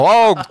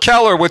Oh,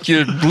 Keller with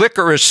your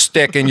licorice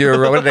stick and your,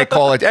 what do they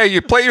call it? Hey,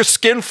 you play your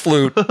skin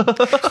flute,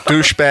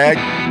 douchebag.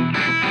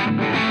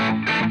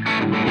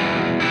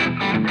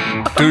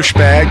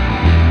 Douchebag.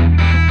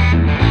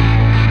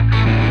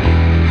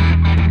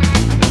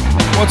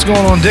 What's going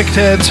on,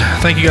 Dickheads?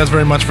 Thank you guys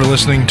very much for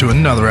listening to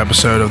another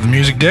episode of the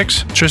Music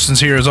Dicks. Tristan's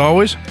here as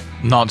always.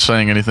 Not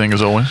saying anything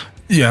as always.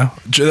 Yeah,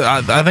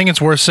 I think it's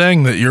worth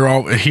saying that you're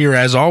all here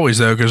as always,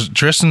 though, because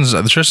Tristan's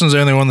the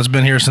only one that's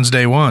been here since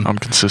day one. I'm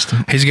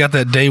consistent. He's got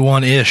that day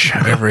one-ish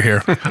over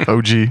here.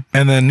 OG.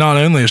 And then not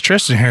only is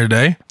Tristan here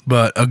today,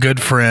 but a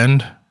good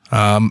friend,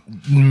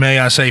 may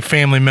I say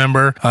family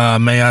member,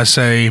 may I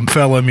say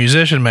fellow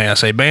musician, may I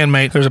say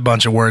bandmate. There's a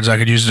bunch of words I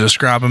could use to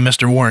describe him.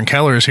 Mr. Warren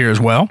Keller is here as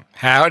well.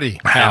 Howdy.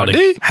 How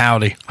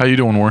you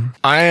doing, Warren?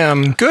 I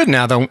am good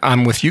now that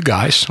I'm with you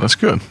guys. That's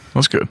good.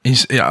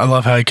 I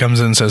love how he comes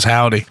in and says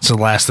howdy. It's the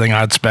last thing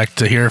I'd expect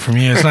to hear from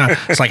you. It's not.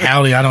 It's like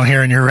howdy I don't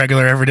hear in your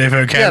regular everyday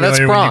vocabulary. Yeah, that's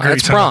Bronx.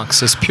 That's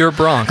Bronx. It's pure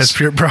Bronx. It's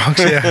pure Bronx.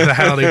 Yeah, the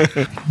howdy.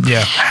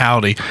 Yeah,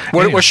 howdy.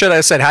 What should I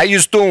have said? How you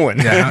doing?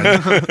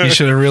 Yeah, you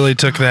should have really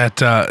took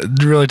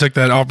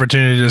that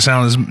opportunity to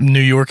sound as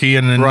New Yorkie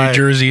and New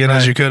Jersey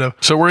as you could have.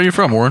 So where are you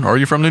from, Warren? Are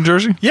you from New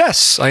Jersey?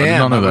 Yes, I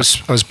am. I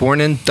was born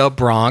in the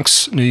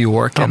Bronx, New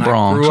York, and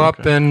I grew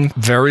up in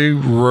very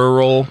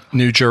rural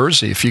New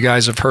Jersey. If you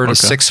guys have heard of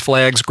Six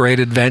Flags Great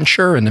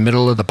Adventure in the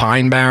middle of the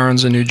Pine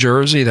Barrens in New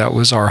Jersey, that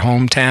was our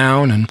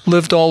hometown, and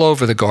lived all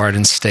over the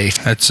Garden State.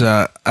 That's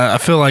I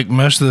feel like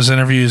most of this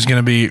interview is going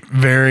to be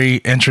very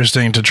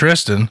interesting to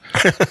Tristan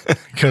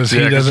because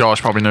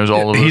Josh probably knows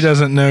all of this. He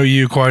doesn't know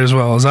you quite as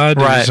well as I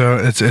do, right. So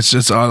it's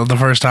just the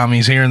first time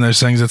he's hearing those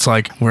things. It's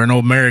like we're an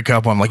old married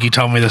couple. I'm like, you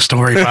told me the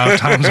story 5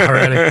 times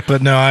already,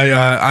 but no,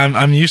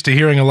 I'm used to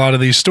hearing a lot of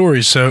these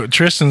stories. So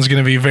Tristan's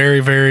going to be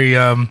very, very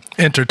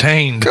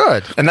entertained.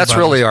 Good, and that's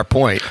really our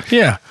point.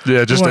 Yeah,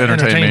 just to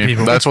entertain me.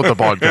 People. That's what the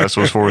podcast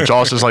was for.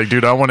 Josh is like,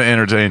 dude, I want to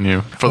entertain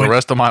you for the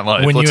rest of my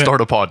life. Let's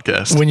start a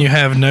podcast. When you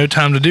have no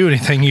time to do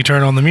anything, you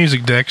turn on the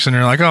music decks and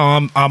you're like,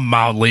 oh, I'm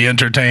mildly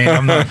entertained.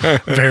 I'm not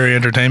very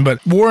entertained.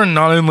 But Warren,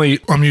 not only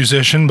a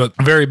musician, but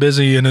very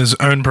busy in his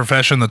own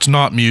profession that's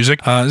not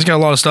music. He's got a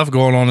lot of stuff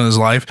going on in his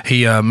life.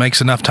 He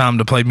makes enough time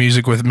to play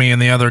music with me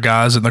and the other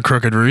guys in the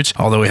Crooked Roots,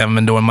 although we haven't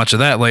been doing much of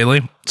that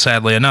lately,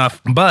 sadly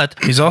enough. But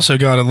he's also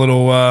got a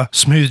little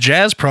smooth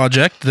jazz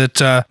project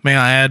that, may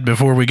I add,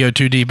 before we go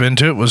too deep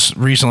into it, was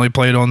recently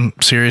played on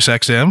Sirius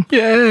XM.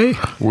 Yay!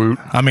 Woot!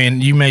 I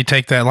mean, you may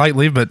take that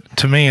lightly, but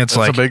to me, it's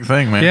like a big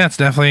thing, man. Yeah, it's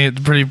definitely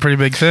a pretty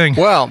big thing.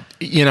 Well,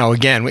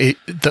 again,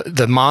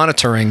 the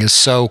monitoring is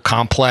so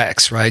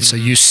complex, right? So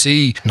you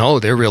see, no,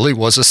 there really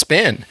was a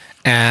spin.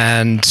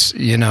 And,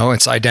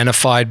 it's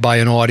identified by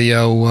an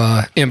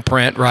audio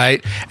imprint,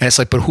 right? And it's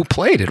like, but who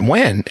played it?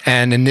 When?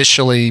 And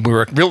initially, we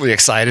were really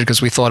excited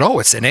because we thought, oh,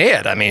 it's an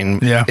ad. I mean,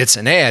 It's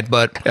an ad.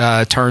 But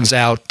turns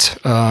out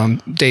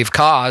Dave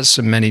Koz,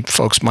 and many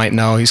folks might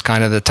know, he's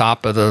kind of the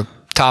top of the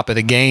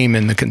game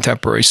in the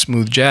contemporary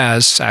smooth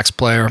jazz sax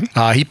player.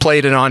 He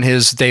played it on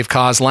his Dave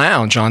Koz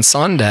Lounge on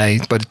Sunday,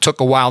 but it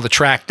took a while to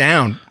track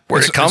down where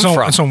it comes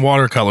from. It's on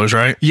watercolors,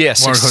 right? Yes,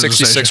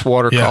 66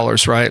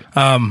 watercolors, right?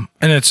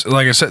 And it's,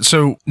 like I said,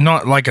 so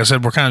not like I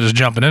said, we're kind of just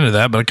jumping into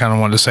that, but I kind of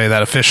wanted to say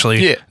that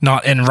officially,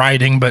 not in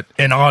writing, but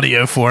in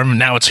audio form. And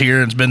now it's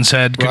here. It's been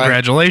said.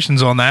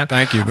 Congratulations on that.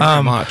 Thank you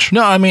very much.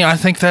 No, I mean, I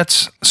think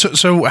that's,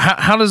 so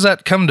how does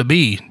that come to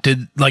be?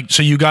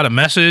 So you got a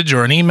message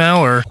or an email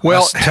or a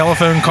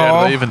telephone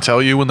call? Do they even tell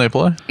you when they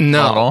play?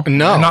 No.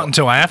 Not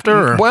until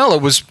after? Or? Well,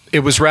 it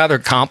was rather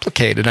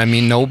complicated. I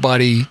mean,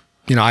 nobody...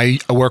 I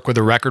work with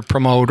a record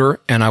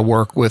promoter, and I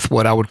work with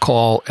what I would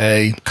call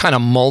a kind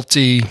of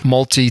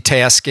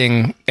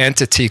multitasking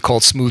entity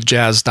called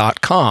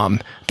smoothjazz.com.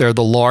 They're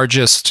the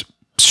largest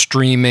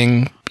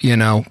streaming,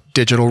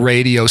 digital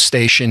radio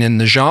station in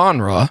the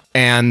genre.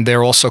 And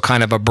they're also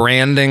kind of a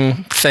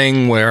branding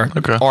thing where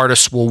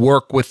artists will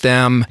work with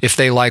them. If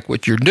they like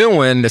what you're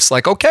doing, it's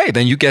like, okay,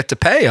 then you get to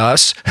pay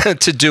us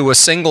to do a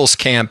singles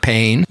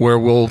campaign where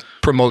we'll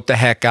promote the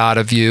heck out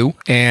of you.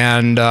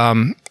 And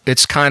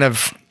it's kind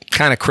of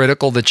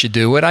critical that you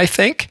do it, I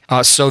think.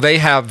 So they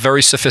have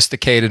very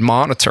sophisticated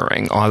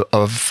monitoring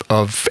of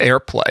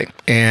airplay,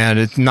 and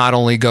it not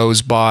only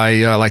goes by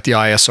like the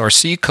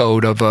ISRC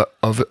code of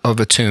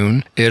a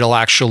tune. It'll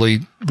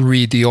actually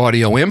read the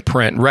audio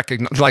imprint,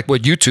 recognize like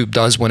what YouTube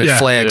does when it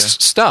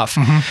flags stuff.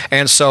 Mm-hmm.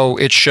 And so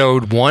it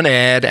showed one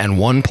ad and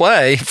one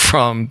play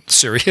from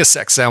Sirius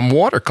XM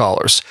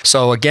watercolors.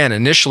 So again,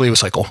 initially it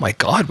was like, oh my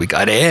God, we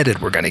got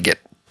added. We're going to get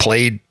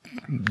played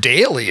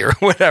daily or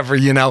whatever,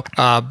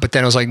 but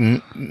then it was like,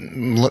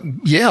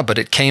 but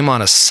it came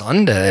on a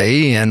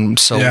Sunday, and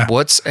so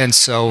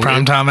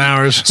primetime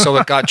hours. So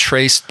it got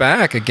traced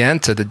back again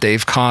to the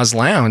Dave Koz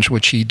Lounge,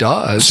 which he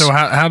does. So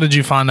how did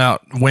you find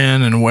out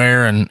when and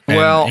where and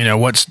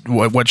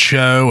what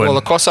show? Well,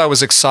 of course I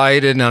was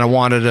excited and I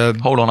wanted to.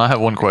 Hold on, I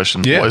have one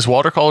question. Yeah. Is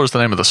Watercolors the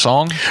name of the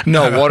song?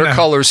 No,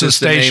 Watercolors is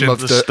the name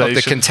of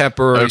the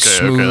contemporary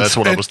smooth that's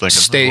what I was thinking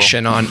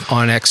station on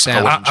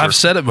XM. I've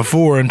said it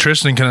before, and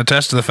Tristan can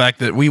attest to the fact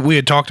that we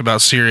had talked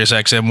about Sirius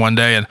XM one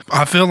day, and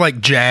I feel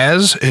like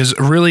jazz is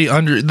really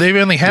they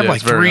only have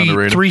like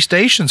three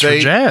stations for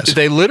jazz.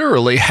 They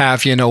literally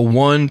have,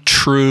 one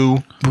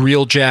true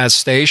real jazz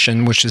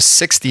station, which is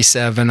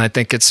 67. I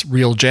think it's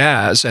real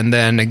jazz. And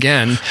then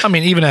again, I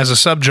mean, even as a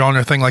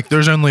subgenre thing, like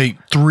there's only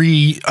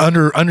three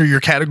under your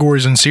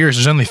categories in Sirius.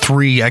 There's only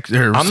three.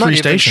 I'm not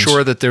even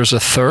sure that there's a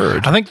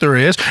third. I think there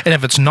is, and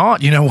if it's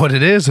not, you know what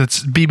it is?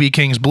 It's BB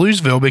King's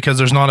Bluesville, because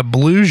there's not a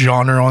blues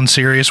genre on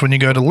Sirius when you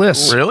go to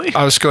lists. Really?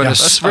 I was going to.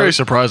 That's very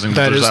surprising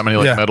that there's that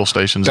many metal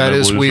stations. That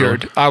is Bluesville.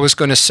 Weird. I was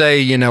going to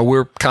say,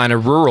 we're kind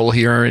of rural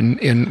here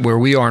in where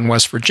we are in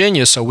West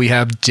Virginia, so we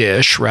have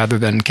Dish rather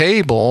than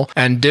cable,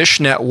 and Dish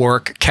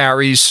Network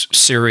carries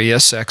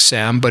Sirius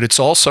XM, but it's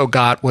also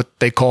got what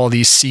they call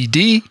these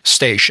CD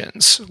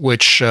stations,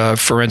 which,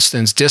 for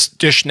instance,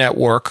 Dish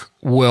Network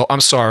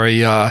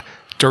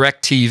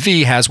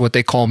DirecTV has what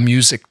they call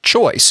music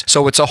choice.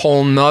 So it's a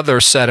whole nother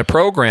set of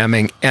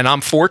programming. And I'm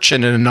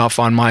fortunate enough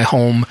on my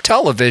home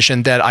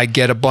television that I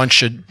get a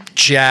bunch of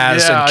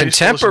jazz and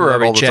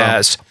contemporary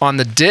jazz on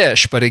the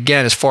dish. But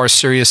again, as far as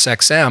Sirius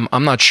XM,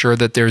 I'm not sure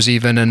that there's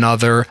even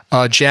another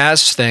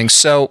jazz thing.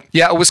 So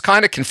yeah, it was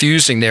kind of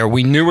confusing there.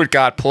 We knew it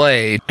got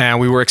played and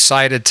we were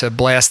excited to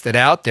blast it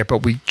out there, but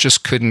we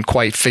just couldn't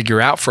quite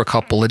figure out for a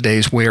couple of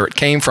days where it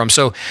came from.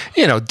 So,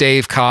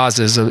 Dave Koz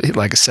is,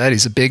 like I said,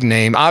 he's a big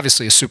name.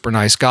 Obviously a super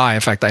nice guy. In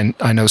fact,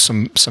 I know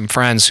some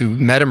friends who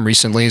met him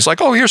recently. He's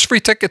like, "Oh, here's free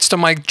tickets to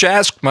my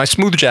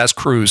smooth jazz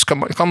cruise.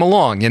 Come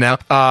along,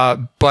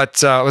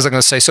 But what was I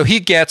going to say? So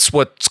he gets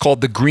what's called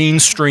the Green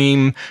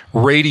Stream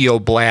radio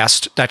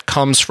blast that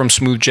comes from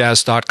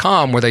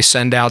smoothjazz.com, where they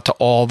send out to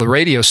all the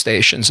radio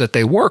stations that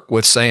they work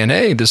with, saying,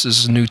 "Hey, this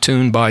is a new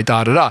tune by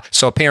da da da."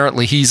 So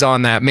apparently he's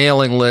on that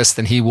mailing list,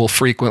 and he will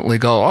frequently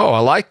go, "Oh, I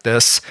like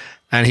this."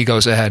 And he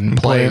goes ahead and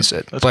plays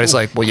it. But it's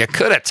like, well, you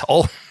could have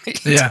told me.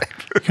 Yeah,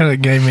 kind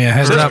of gave me a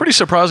heads up. It's pretty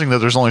surprising that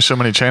there's only so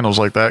many channels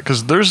like that,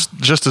 because there's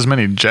just as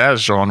many jazz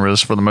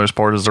genres for the most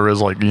part as there is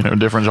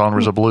different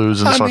genres of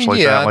blues and that,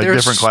 like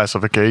different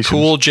classifications.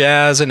 Cool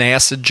jazz and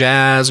acid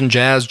jazz and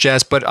jazz.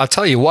 But I'll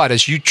tell you what,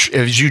 as you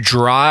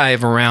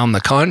drive around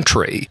the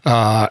country,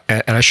 and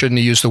I shouldn't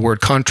have used the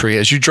word country,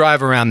 as you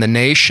drive around the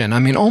nation, I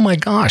mean, oh my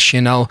gosh,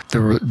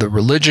 the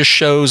religious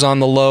shows on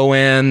the low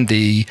end,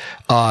 the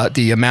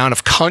amount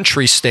of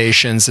country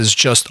stations is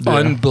just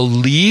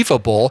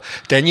unbelievable.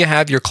 Then you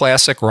have your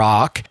classic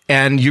rock,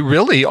 and you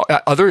really,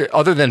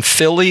 other than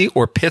Philly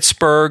or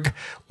Pittsburgh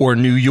or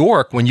New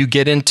York, when you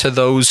get into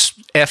those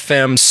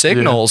FM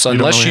signals,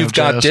 unless you've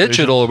got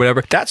digital or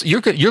whatever,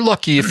 you're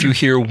lucky if you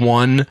hear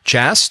one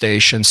jazz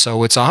station.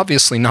 So it's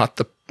obviously not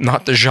the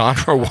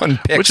genre one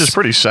picks. Which is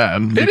pretty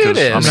sad, because it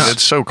is. I mean,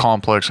 it's so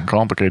complex and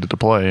complicated to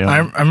play. I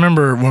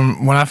remember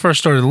when I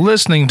first started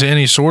listening to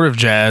any sort of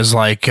jazz,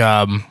 like,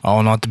 not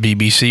the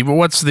BBC, but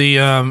what's the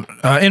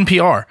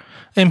NPR?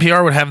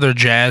 NPR would have their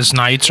jazz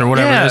nights or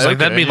whatever it is. Like,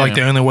 that'd be like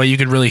the only way you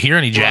could really hear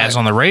any jazz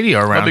on the radio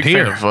around I'm a big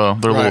here. fan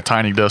of their little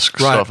tiny desk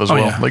stuff as well.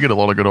 Yeah. They get a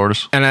lot of good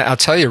artists. And I'll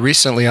tell you,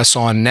 recently I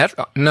saw on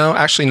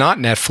actually not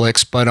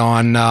Netflix, but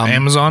on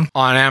Amazon?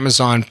 On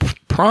Amazon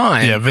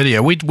Prime. Yeah,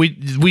 video.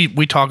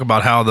 We talk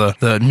about how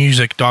the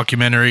music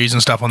documentaries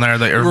and stuff on there,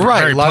 they are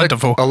very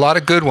plentiful. A lot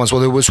of good ones.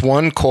 Well, there was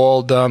one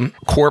called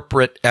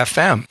Corporate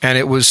FM, and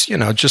it was,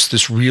 just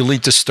this really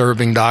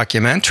disturbing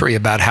documentary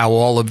about how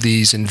all of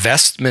these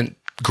investment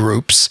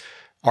groups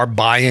are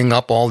buying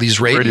up all these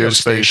radio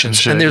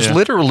stations, and there's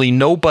literally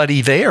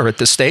nobody there at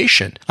the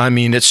station. I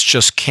mean, it's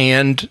just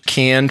canned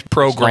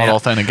program. It's not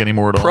authentic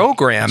anymore at all.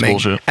 Programming,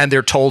 and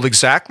they're told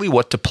exactly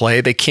what to play.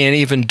 They can't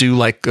even do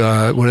what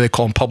do they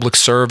call them? Public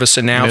service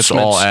announcements. It's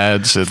all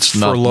ads. It's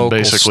not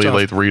basically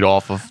stuff. They read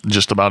off of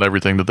just about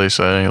everything that they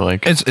say.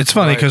 Like it's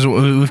funny because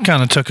we've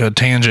kind of took a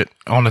tangent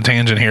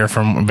here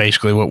from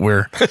basically what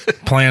we're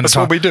planning. That's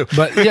what we do.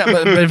 But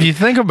if you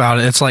think about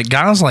it, it's like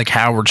guys like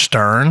Howard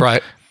Stern,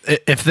 right?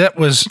 If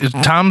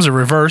times are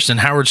reversed and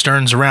Howard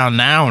Stern's around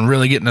now and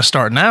really getting a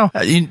start now,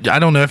 I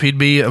don't know if he'd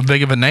be as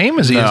big of a name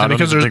as he is,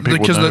 because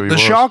the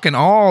shock and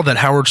awe that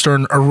Howard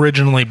Stern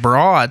originally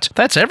brought,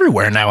 that's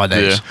everywhere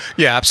nowadays.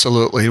 Yeah,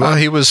 absolutely. Well,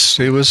 he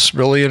was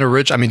really an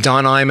original. I mean,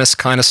 Don Imus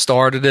kind of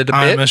started it a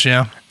bit. Imus,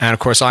 yeah. And of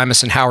course,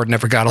 Imus and Howard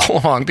never got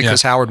along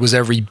because Howard was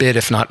every bit,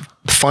 if not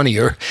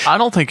funnier. I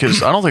don't think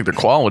the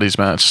quality's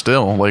matched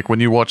still. Like when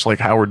you watch like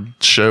Howard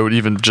show,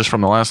 even just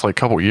from the last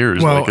couple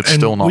years, it's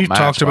still not matched. We've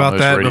talked about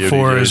that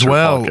before as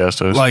well.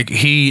 Like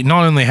he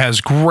not only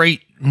has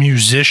great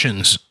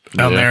musicians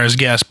down there as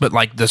guests, but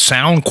like the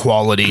sound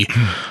quality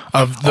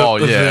of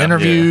the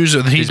interviews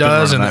that he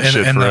does,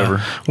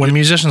 and when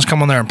musicians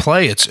come on there and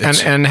play, it's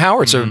and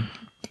Howard's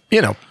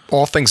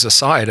all things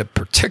aside, a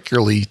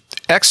particularly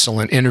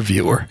excellent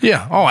interviewer.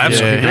 Yeah. Oh,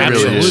 absolutely. Yeah, he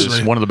really Absolutely.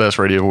 is one of the best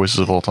radio voices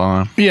of all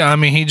time. Yeah, I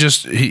mean, he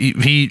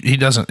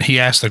doesn't. He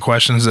asks the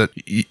questions that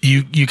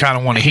you kind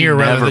of want to hear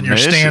rather than your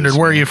standard.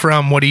 Where are you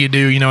from? What do you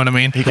do? You know what I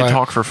mean? He can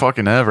talk for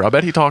fucking ever. I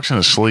bet he talks in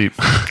his sleep.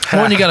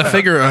 Well, and you got to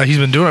figure he's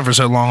been doing it for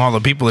so long. All the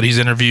people that he's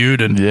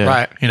interviewed, and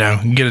you know,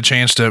 get a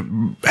chance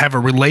to have a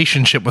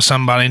relationship with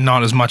somebody,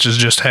 not as much as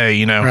just hey,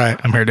 you know,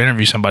 I'm here to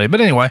interview somebody.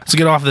 But anyway, let's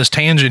get off this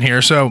tangent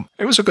here. So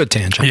it was a good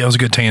tangent. Yeah, it was a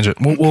good tangent.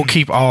 We'll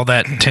keep all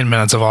that 10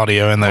 minutes of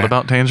audio in there. What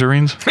about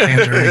tangerines?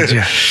 Tangerines,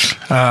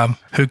 yeah.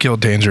 Who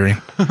killed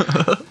Tangerine?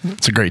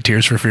 It's a great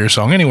Tears for Fears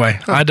song. Anyway,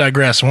 I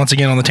digress. Once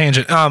again on the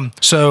tangent.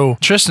 So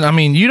Tristan, I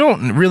mean, you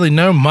don't really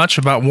know much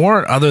about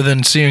Warrant other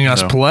than seeing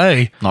us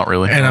play. Not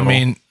really. And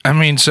I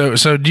mean,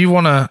 so do you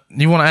want to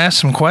ask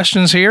some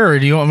questions here, or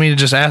do you want me to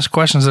just ask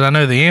questions that I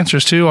know the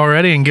answers to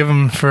already and give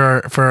them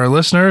for our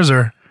listeners,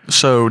 or?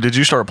 So, did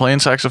you start playing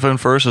saxophone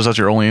first? Is that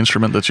your only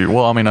instrument that you?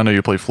 Well, I mean, I know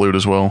you play flute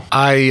as well.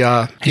 He's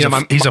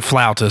a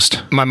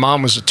flautist. My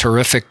mom was a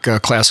terrific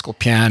classical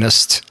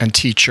pianist and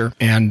teacher,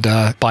 and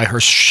by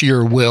her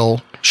sheer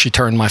will, she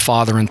turned my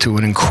father into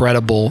an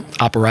incredible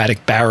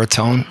operatic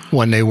baritone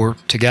when they were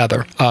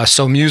together.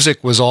 So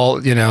music was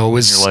all, you know, it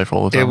was your life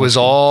all the time. It was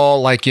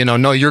all like, you know,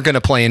 no, you're going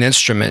to play an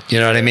instrument, you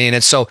know what I mean?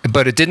 And so,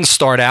 but it didn't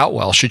start out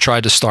well. She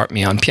tried to start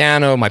me on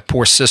piano. My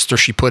poor sister,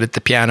 she put it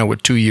to piano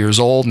at 2 years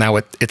old. Now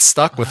it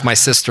stuck with my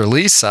sister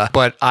Lisa,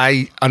 but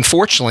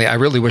unfortunately, I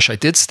really wish I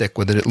did stick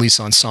with it, at least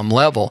on some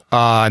level.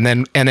 And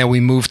then we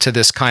moved to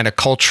this kind of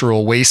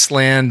cultural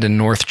wasteland in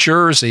North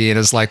Jersey, and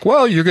it's like,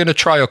 well, you're going to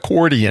try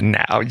accordion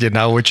now, you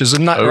know, which is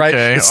not right.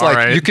 It's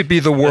like you could be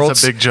the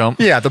world's That's a big jump.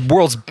 Yeah, the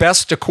world's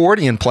best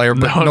accordion player,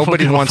 but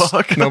nobody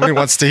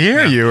wants to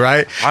hear you,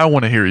 right? I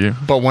want to hear you.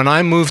 But when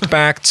I moved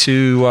back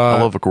to,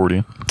 I love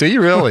accordion. Do you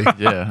really?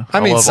 Yeah. I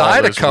mean,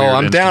 Zydeco,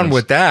 I'm down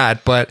with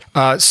that. But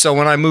so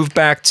when I moved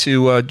back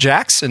to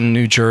Jackson,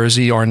 New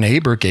Jersey, our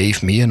neighbor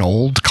gave me an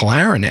old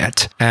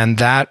clarinet, and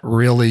that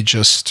really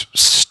just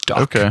stuck.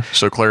 Okay,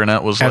 so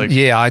clarinet was like...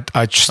 Yeah,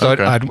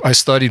 I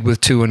studied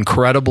with two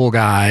incredible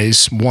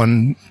guys,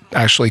 one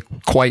actually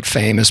quite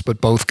famous,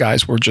 but both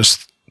guys were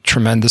just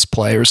tremendous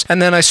players.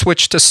 And then I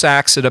switched to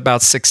sax at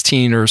about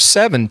 16 or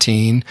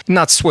 17.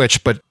 Not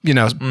switched, but, you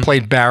know,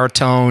 played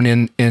baritone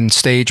in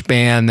stage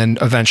band and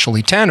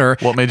eventually tenor.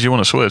 What made you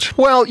want to switch?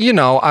 Well, you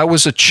know, I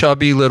was a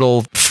chubby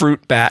little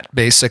fruit bat,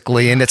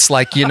 basically. And it's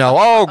like, you know,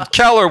 oh,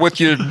 Keller with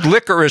your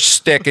licorice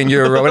stick and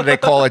your, what do they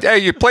call it? Hey,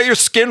 you play your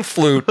skin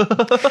flute,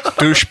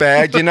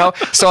 douchebag, you know?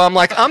 So I'm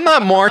like, I'm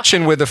not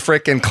marching with a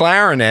freaking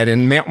clarinet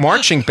in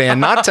marching band,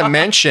 not to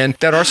mention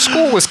that our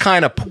school was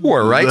kind of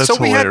poor, right? That's so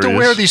we hilarious. had to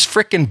wear these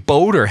freaking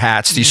boater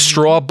hats, these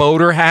straw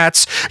boater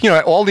hats. You know,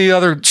 all the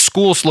other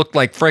schools looked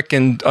like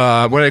freaking,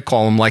 what do they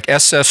call them? Like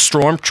SS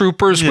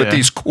stormtroopers with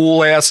these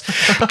cool ass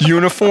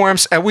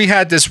uniforms. And we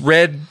had this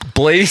red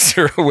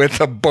blazer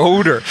with a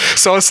boater.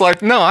 So it's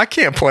like, no, I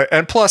can't play.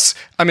 And plus,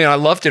 I mean, I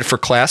loved it for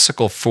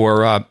classical,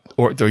 for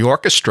the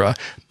orchestra.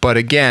 But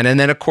again, and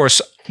then of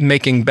course,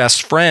 making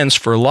best friends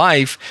for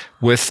life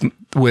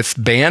with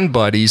band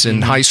buddies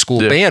in high school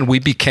band, we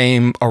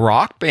became a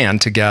rock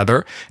band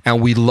together,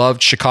 and we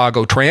loved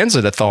Chicago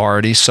Transit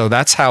Authority. So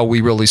that's how we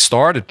really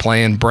started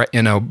playing,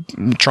 you know,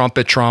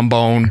 trumpet,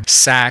 trombone,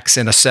 sax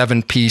in a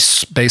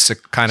 7-piece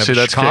basic kind of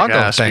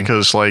Chicago thing.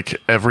 Because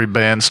like every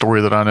band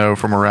story that I know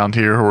from around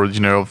here, or you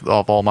know,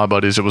 of all my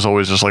buddies, it was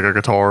always just like a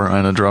guitar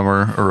and a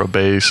drummer or a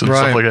bass and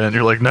stuff like that. And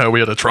you're like, no,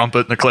 we had a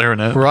trumpet and a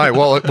clarinet. Right.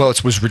 Well,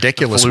 it was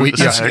ridiculous.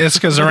 It's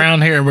because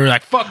around here we're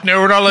like, fuck no,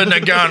 we're not letting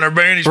that guy in our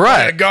band. He's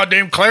playing a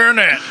goddamn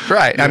clarinet.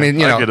 Right. Yeah, I mean,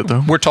 you know, get it,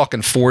 though. we're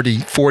talking 40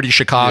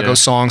 Chicago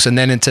songs, and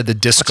then into the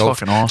disco,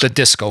 awesome. the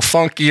disco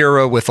funk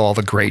era with all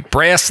the great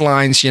brass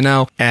lines, you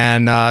know.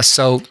 And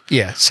so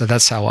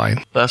that's how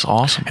I. That's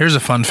awesome. Here's a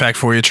fun fact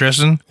for you,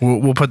 Tristan.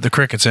 We'll put the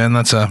crickets in.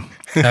 That's a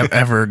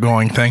ever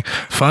going thing.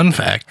 Fun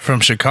fact from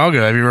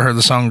Chicago. Have you ever heard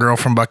the song "Girl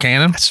from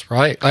Buchanan"? That's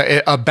right.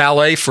 A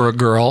ballet for a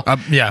girl.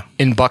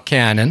 In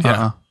Buchanan.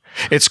 Yeah.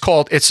 It's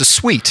a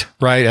suite,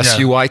 right?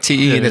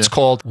 SUITE, and it's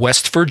called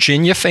West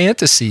Virginia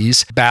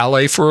Fantasies,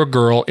 Ballet for a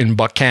Girl in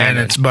Buchanan. And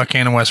it's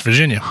Buchanan, West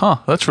Virginia. Huh,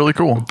 that's really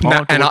cool.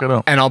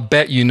 And I'll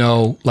bet you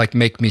know, like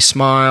Make Me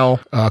Smile,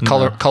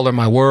 Color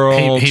My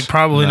World. He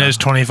probably knows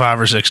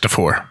 25 or 6 to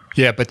 4.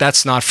 Yeah, but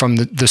that's not from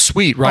the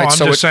suite, right?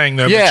 Oh, I'm just saying,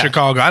 though,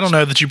 Chicago. I don't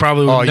know that you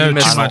probably would know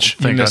too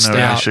much. I missed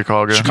out.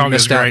 Chicago.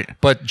 Chicago's great.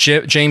 But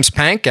James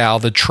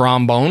Pankow, the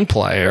trombone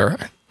player,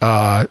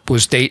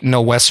 was dating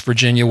a West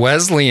Virginia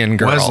Wesleyan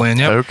girl. Wesleyan,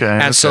 yep. Okay.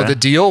 And so the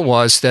deal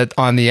was that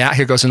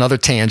here goes another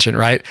tangent,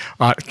 right?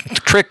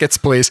 Crickets,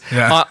 please.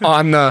 Yeah.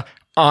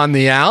 On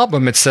the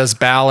album, it says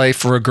Ballet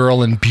for a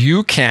Girl in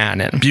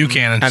Buchanan.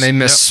 And they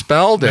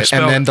misspelled it.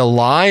 And then the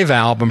live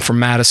album from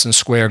Madison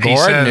Square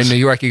Garden in New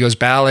York, he goes,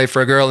 Ballet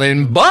for a Girl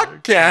in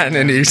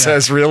Buchanan. He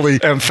says really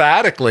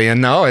emphatically.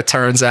 And no, it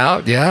turns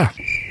out,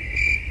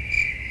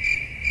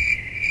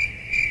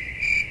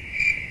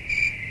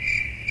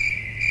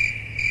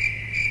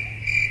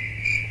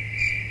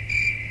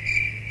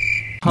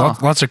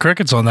 Lots of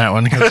crickets on that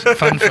one. 'Cause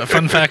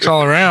fun facts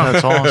all around.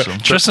 That's awesome.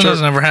 Tristan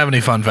doesn't ever have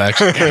any fun facts.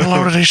 Get a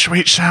load of these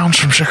sweet sounds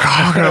from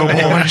Chicago,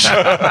 boys.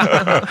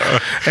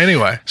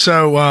 Anyway,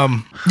 so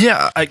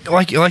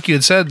like you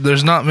had said,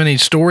 there's not many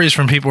stories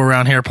from people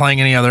around here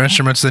playing any other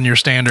instruments than your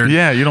standard.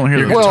 Yeah, you don't hear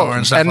your that. guitar Well,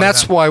 and stuff and like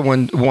that's that. why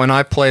when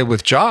I play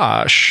with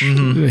Josh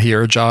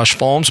here, Josh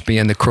Folmsbee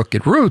and the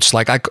Crooked Roots,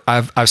 like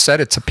I've said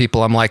it to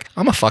people, I'm like,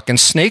 I'm a fucking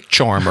snake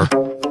charmer.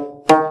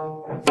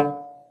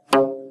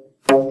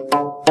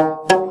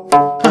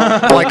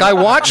 Like I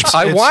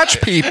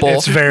watch people.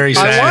 It's very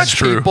sad. I watch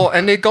True. people,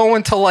 and they go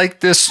into like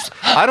this.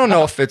 I don't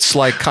know if it's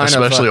like kind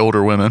Especially of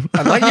older women.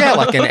 like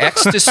an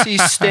ecstasy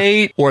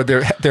state, or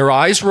their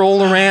eyes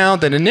roll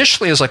around. And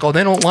initially, it's like, oh,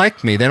 they don't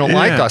like me. They don't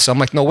like us. I'm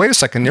like, no, wait a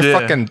second.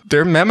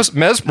 They're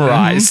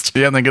mesmerized.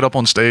 Yeah, and they get up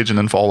on stage and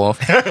then fall off.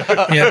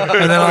 Yeah,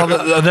 and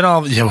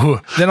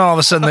then all of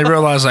a sudden they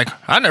realize, like,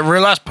 I never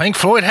realized Pink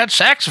Floyd had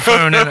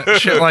saxophone in it,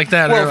 shit like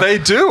that. Well, they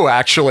do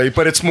actually,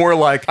 but it's more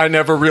like I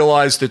never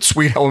realized that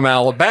Sweet Home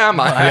Alabama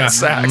had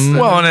sax.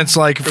 Well, and it's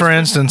like, for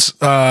instance,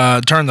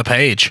 Turn the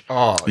Page.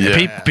 Oh,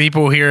 yeah.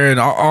 People here and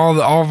all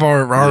of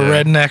our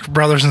redneck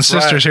brothers and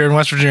sisters here in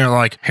West Virginia are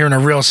like hearing a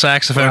real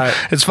saxophone.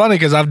 Right. It's funny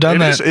because I've done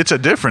that. It's a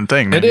different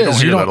thing, man. It You is.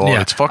 don't hear that a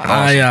lot. It's fucking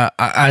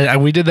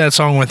awesome. We did that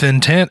song with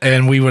intent,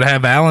 and we would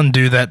have Alan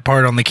do that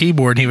part on the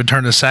keyboard, and he would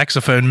turn the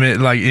saxophone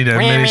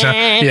MIDI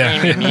sound.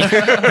 Yeah,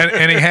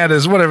 and he had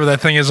his whatever that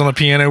thing is on the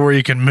piano where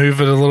you can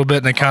move it a little bit,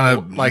 and it kind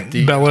of like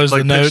the bellows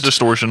Like the pitch notes.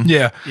 distortion.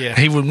 Yeah,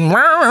 he would.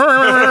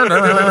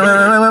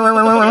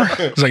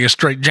 It's like a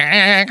straight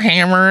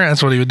jackhammer.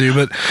 That's what he would do.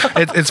 But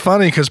it's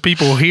funny because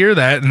people hear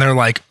that and they're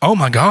like, "Oh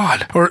my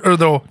god!" Or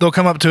they'll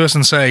come up to us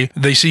and say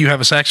they see you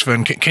have a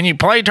saxophone. Can you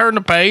play Turn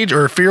the Page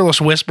or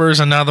Fearless Whisper is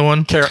another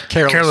one?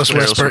 Careless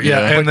Whisper. Yeah,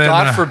 yeah. and then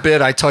God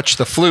forbid I touch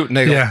the flute and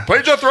they go, yeah.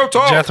 play Jethro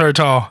Tull. Jethro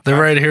Tull. They're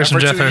ready to hear some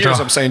For 2 Jethro years,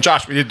 Tull. I'm saying,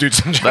 Josh, we need to do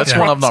some Jethro That's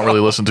one I've not really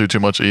listened to too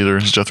much either.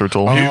 Is Jethro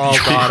Tull.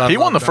 God, I He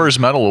won the love first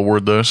metal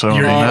award though, so I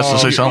mean, that's to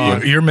say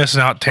something. You're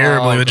missing out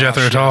terribly with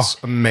Jethro Tull. Tull.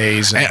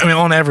 Amazing. I mean,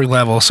 on every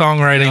level,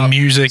 songwriting,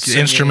 music,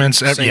 singing,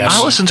 instruments. Yes.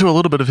 I listened to a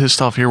little bit of his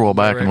stuff here a while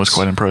back and was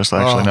quite impressed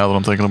actually. Now that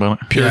I'm thinking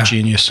about it. Pure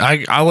genius.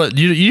 I'll let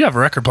you. You have a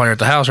record player at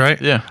the house, right?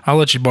 Yeah. I'll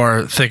let you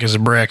borrow Thick as a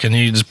Brick, and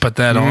you just put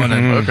that on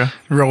and Okay.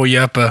 roll you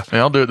up a Yeah,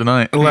 I'll do it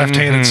tonight.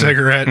 left-handed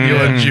cigarette. And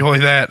you'll enjoy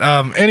that.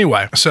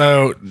 Anyway,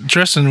 so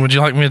Tristan, would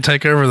you like me to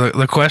take over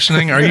the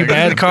questioning? Are you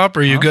bad cop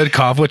or are you good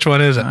cop? Which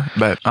one is it?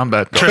 Bad. I'm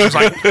bad.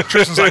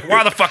 Tristan's like,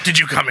 why the fuck did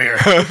you come here?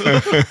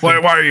 Why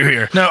are you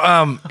here?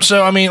 No,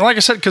 so I mean, like I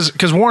said,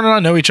 because Warren and I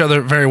know each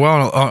other very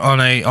well on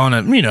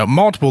a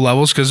multiple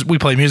levels because we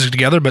play music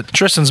together. But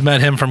Tristan's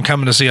met him from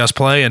coming to see us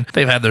play, and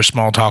they've had their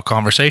small talk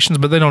conversations,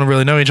 but they don't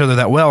really know each other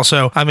that well.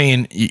 So I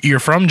mean, you're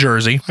from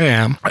Jersey. I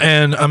am.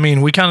 And I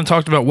mean, we kind of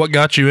talked about what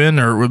got you in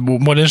or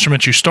what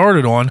instrument you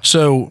started on.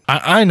 So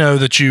I know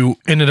that you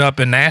ended up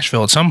in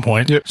Nashville at some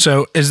point. Yep.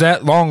 So is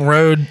that long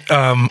road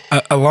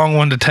a long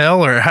one to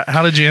tell, or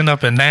how did you end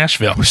up in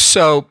Nashville?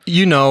 So,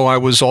 I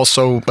was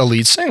also a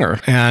lead singer,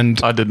 and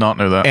I did not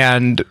know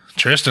that.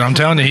 Tristan, I'm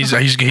telling you,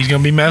 he's going to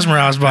be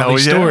mesmerized by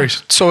these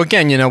stories. So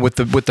again, with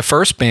the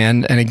first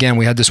band, and again,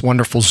 we had this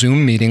wonderful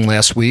Zoom meeting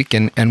last week,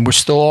 and we're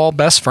still all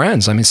best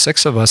friends. I mean,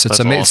 6 of us. It's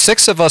amazing. Awesome.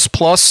 6 of us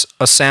plus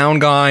a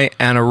sound guy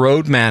and a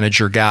road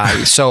manager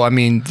guy. So I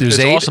mean, there's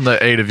It's 8. awesome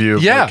that 8 of you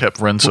have kept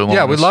friends so long.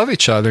 Yeah, we love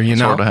each other.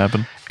 It's hard to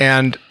happen.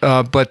 And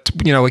but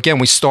again,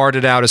 we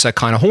started out as that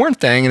kind of horn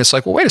thing, and it's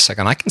like, well, wait a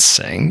second, I can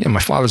sing. And my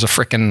father's a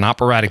freaking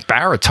operatic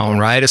baritone,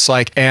 right? It's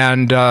like,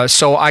 and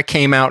so I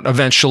came out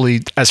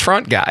eventually as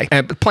front guy,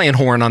 and playing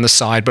horn on the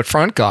side, but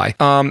front guy.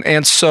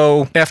 And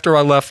so after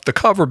I left the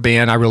cover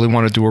band, I really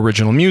wanted to do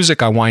original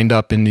music. I wind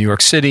up in New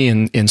York City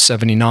in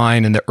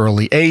 '79 in the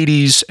early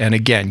 '80s, and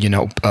again,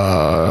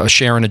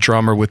 sharing a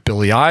drummer with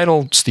Billy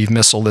Idol. Steve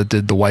Missile, that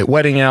did the White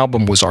Wedding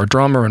album, was our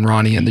drummer, and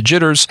Ronnie and the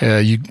Jitters.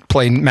 You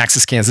play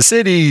Max's Kansas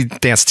City.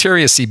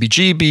 Danceteria,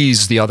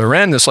 CBGB's, the other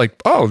end. It's like,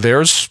 oh,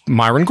 there's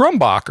Myron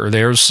Grumbacher.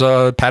 There's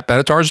Pat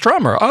Benatar's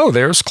drummer. Oh,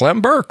 there's Clem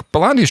Burke,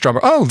 Blondie's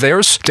drummer. Oh,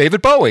 there's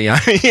David Bowie.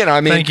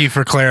 Thank you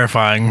for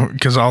clarifying,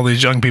 because all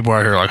these young people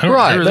are here like,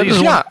 right. Who are these?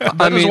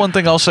 That is one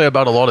thing I'll say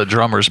about a lot of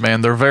drummers,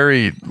 man. They're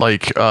very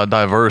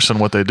diverse in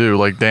what they do.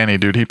 Like Danny,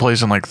 dude, he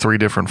plays in like 3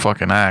 different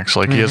fucking acts.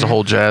 Like he has a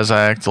whole jazz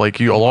act.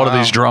 Like a lot of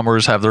these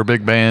drummers have their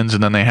big bands,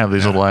 and then they have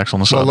these little acts on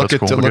the side. Well, look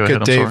That's at cool. look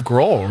at Dave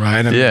Grohl,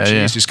 right? I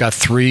mean, he's got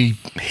 3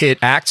 hit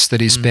acts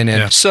that he's been in.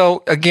 Yeah.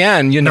 So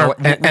again,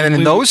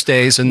 in those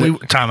days,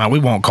 time out. We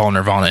won't call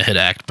Nirvana a hit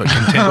act, but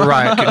continue.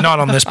 Right. Not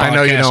on this podcast. I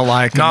know you don't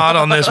like them. Not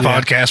on this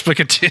podcast, but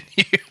continue.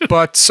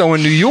 But so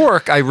in New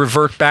York, I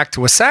revert back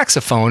to a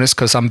saxophonist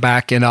because I'm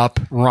backing up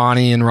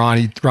Ronnie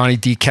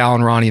Decal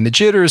and Ronnie and the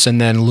Jitters, and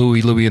then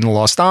Louie and the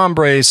Lost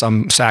Hombres.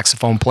 I'm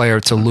saxophone player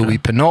to Louie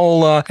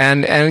Pinola,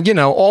 and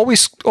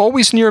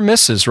always near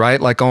misses, right?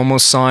 Like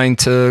almost signed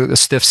to the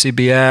Stiff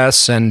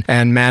CBS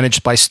and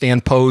managed by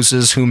Stan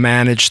Poses, who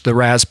managed the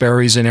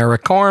Raspberries and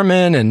Eric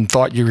Carmen, and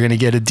thought you were going to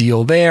get a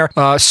deal there.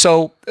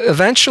 So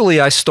eventually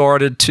I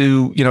started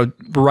to,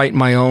 write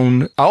my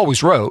own. I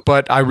always wrote,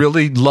 but I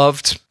really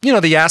loved,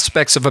 the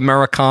aspects of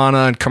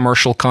Americana and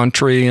commercial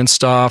country and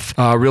stuff.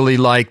 Really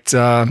liked,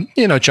 John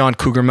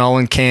Cougar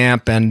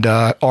Mellencamp and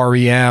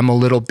REM a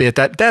little bit,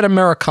 that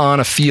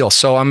Americana feel.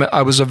 So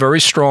I was a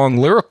very strong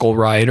lyrical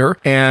writer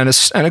and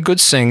a good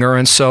singer.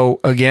 And so,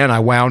 again, I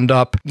wound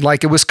up,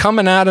 like, it was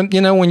coming out of,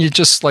 when you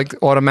just, like,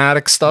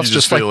 automatic stuff,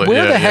 just like,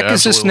 where the heck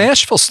is this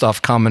Nashville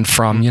stuff coming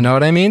from? You know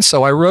what I mean?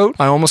 So I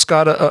almost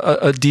got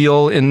a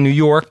deal in New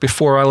York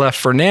before I left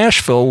for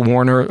Nashville.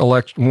 Warner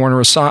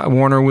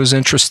was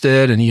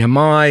interested, and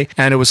EMI,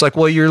 and it was like,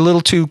 well, you're a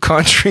little too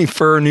country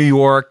for New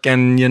York,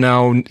 and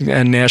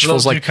and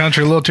Nashville's like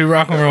country, a little too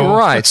rock and roll,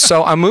 right?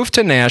 So I moved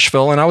to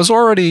Nashville, and I was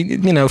already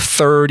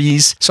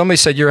 30s. Somebody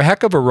said, "You're a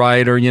heck of a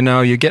writer.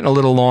 You're getting a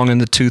little long in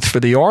the tooth for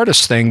the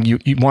artist thing.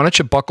 Why don't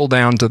you buckle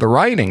down to the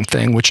writing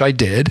thing?" Which I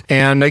did,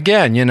 and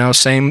again,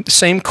 same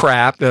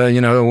crap.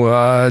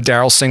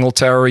 Daryl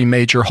Singletary,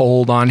 Major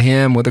Hold on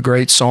Him with a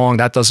great song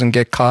that doesn't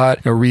get cut.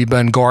 Reba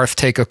and Garth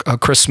take a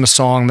Christmas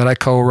song that I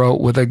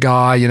co-wrote with a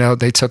guy.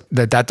 They took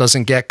that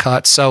doesn't get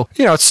cut. So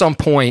at some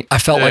point, I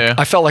felt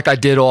like I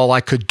did all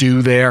I could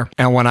do there.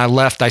 And when I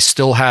left, I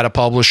still had a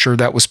publisher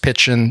that was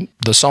pitching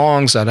the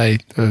songs that I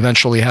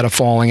eventually had a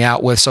falling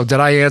out with. So did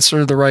I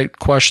answer the right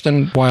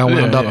question? Why I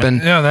wound up in?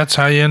 Yeah, that's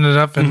how you ended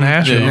up in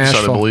Nashville.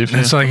 Nashville.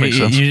 It's like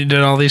you did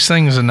all these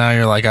things, and now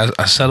you're like,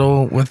 I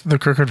settle with the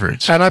Crooked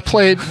Roots. And I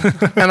played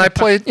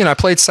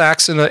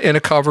sax in a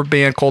cover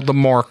band called The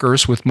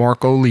Markers with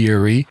Mark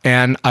O'Leary,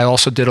 and I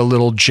also did a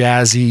little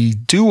jazzy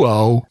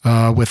duo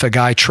with a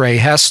guy, Trey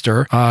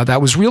Hester.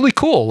 That was really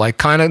cool,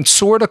 like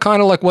sort of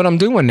like what I'm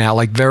doing now,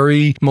 like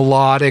very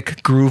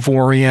melodic,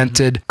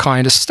 groove-oriented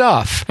kind of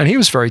stuff. And he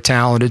was very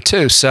talented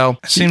too. So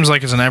it seems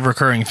like it's an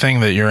ever-recurring thing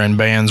that you're in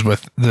bands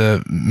with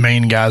the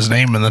main guy's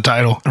name in the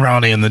title.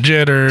 Ronnie and the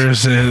Jitters.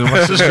 What's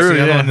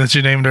the other one that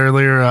you named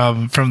earlier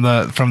from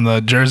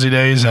the Jersey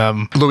days?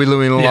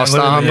 Louie and the Lost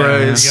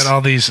Hombres. You got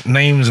all these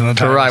names in the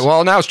title. Right.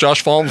 Well, now it's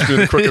Josh Folmsbee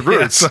and the Crooked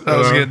Roots. I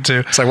was getting to.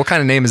 It's like, what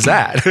kind of name is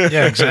that?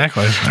 Yeah,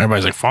 exactly.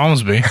 Everybody's like,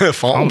 Folmsbee.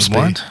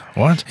 Folmsbee.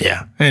 What?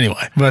 Yeah.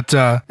 Anyway, but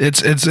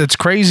it's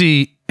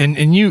crazy.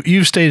 And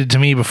you've stated to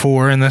me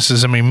before, and this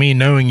is, me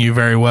knowing you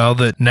very well,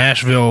 that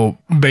Nashville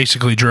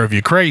basically drove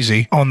you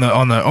crazy on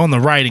the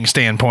writing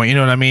standpoint. You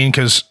know what I mean?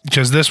 Because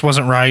this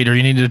wasn't right, or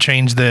you needed to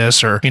change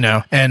this, or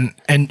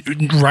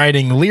and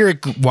writing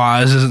lyric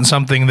wise isn't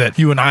something that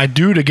you and I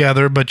do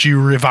together, but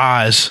you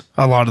revise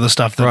a lot of the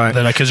stuff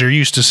that because you're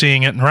used to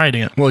seeing it and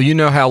writing it. Well, you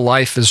know how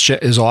life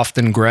is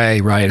often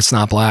gray, right? It's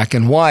not black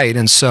and white,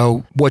 and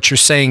so what you're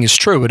saying is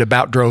true. It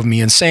about drove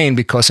me insane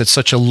because it's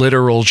such a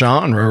literal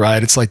genre,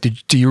 right? It's like,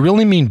 do you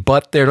really mean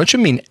but there? Don't you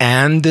mean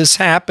and this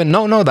happened?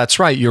 No, that's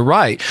right. You're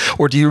right.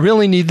 Or do you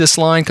really need this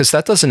line? Because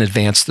that doesn't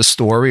advance the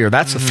story, or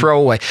that's a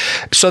throwaway.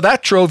 So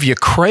that drove you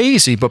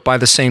crazy. But by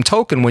the same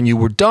token, when you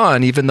were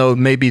done, even though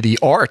maybe the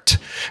art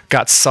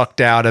got sucked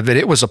out of it,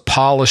 it was a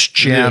polished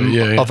gem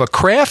of a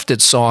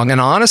crafted song. And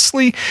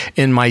honestly,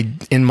 in my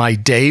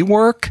day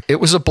work, it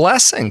was a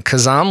blessing,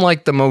 because I'm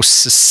like the most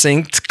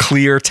succinct,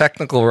 clear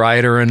technical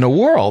writer in the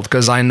world,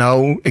 because I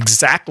know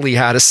exactly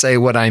how to say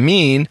what I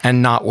mean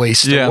and not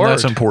waste a word. Yeah,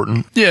 that's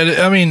important. Yeah,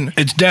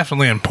 it's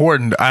definitely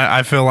important.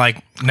 I feel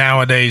like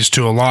nowadays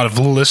to a lot of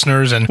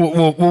listeners, and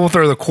we'll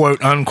throw the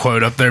quote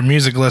unquote up there,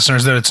 music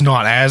listeners, that it's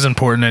not as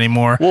important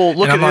anymore. Well,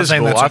 look and at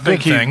Isbell. I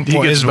think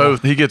he gets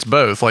both. He gets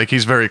both. Like,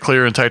 he's very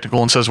clear and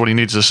technical and says what he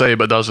needs to say,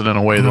 but does it in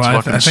a way that's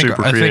fucking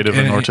super creative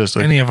and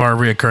artistic. Any of our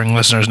reoccurring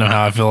listeners know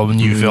how I feel when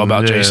you feel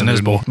about Jason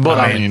Isbell. But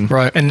I mean,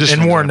 right.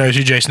 And Warren knows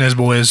who Jason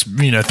Isbell is,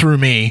 through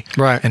me.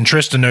 Right. And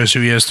Tristan knows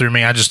who he is through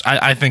me.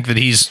 I think that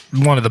he's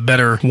one of the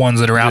better ones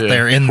that are out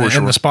there in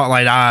the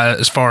spotlight eye,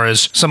 as far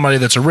as somebody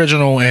that's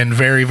original and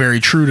very, very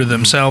true to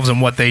themselves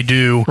and what they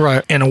do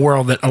in a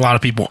world that a lot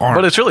of people aren't.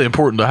 But it's really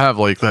important to have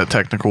like that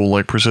technical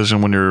like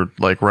precision when you're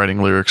like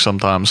writing lyrics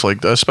sometimes,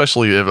 like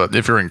especially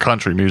if you're in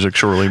country music,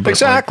 surely. But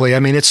exactly.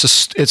 Like, it's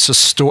a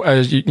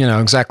story,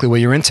 exactly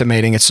what you're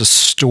intimating. It's a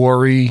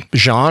story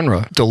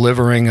genre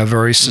delivering a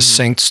very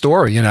succinct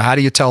story. How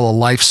do you tell a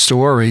life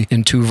story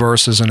in 2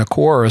 verses and a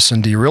chorus?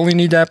 And do you really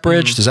need that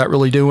bridge? Does that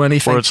really do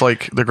anything? Or it's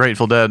like the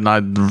Grateful Dead,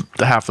 and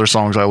half their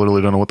songs I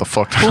literally don't know what the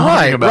fuck they're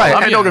talking about. Right.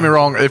 I mean, don't get me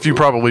wrong.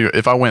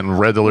 If I went and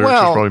read the lyrics,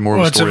 it's probably more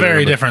of a story. It's a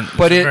very different.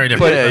 But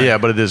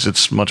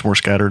it's much more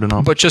scattered and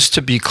all. But just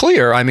to be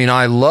clear, I mean,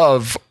 I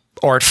love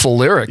artful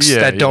lyrics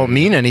that don't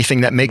mean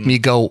anything, that make me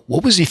go,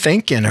 what was he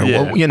thinking? Or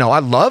what, I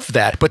love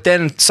that. But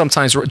then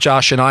sometimes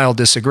Josh and I will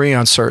disagree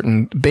on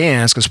certain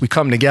bands because we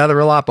come together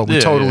a lot, but we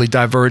totally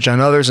diverge on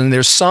others. And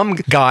there's some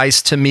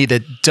guys to me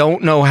that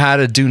don't know how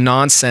to do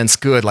nonsense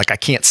good, like I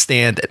can't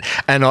stand it,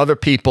 and other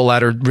people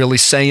that are really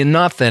saying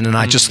nothing, and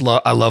I just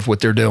I love what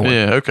they're doing.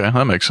 Yeah, okay,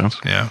 that makes sense.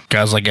 Yeah,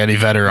 guys like Eddie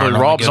Vedder. But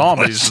Rob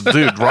Zombie's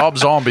dude. Rob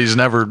Zombie's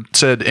never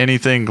said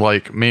anything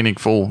like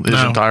meaningful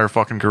his entire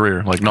fucking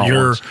career, like not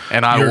once.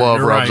 And I love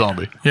Rob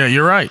Zombie. Yeah,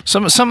 you're right.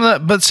 Some of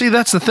that, but see,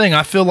 that's the thing.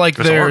 I feel like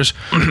there's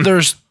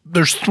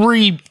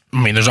 3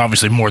 I mean, there's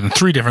obviously more than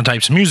 3 different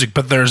types of music,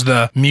 but there's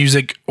the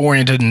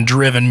music-oriented and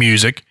driven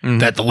music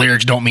that the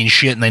lyrics don't mean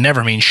shit and they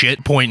never mean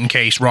shit. Point in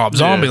case Rob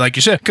Zombie, like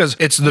you said, because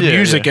it's the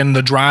music and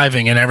the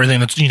driving and everything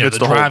that's, it's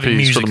the driving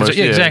music.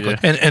 Exactly.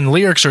 And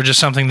lyrics are just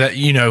something that,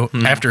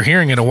 after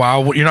hearing it a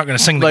while, you're not going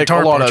to sing the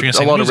guitar part.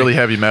 A lot of really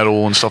heavy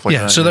metal and stuff like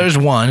that. Yeah, so there's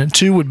one.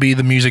 2 would be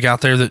the music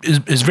out there that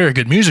is very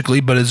good musically,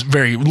 but is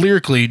very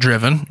lyrically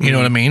driven, you know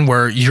what I mean?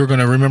 Where you're going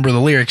to remember the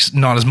lyrics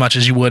not as much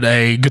as you would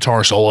a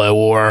guitar solo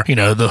or,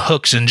 the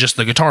hooks and just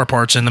the guitar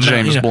parts in the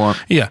James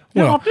Blunt. Yeah.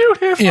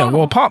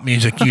 Well, pop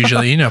music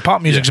usually,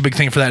 pop music's a big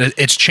thing for that.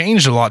 It's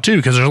changed a lot too,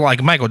 because there's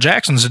like Michael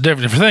Jackson's a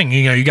different thing.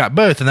 You got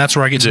both, and that's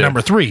where I get to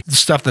number 3. The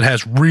stuff that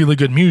has really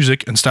good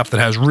music and stuff that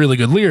has really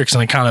good lyrics,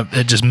 and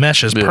it just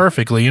meshes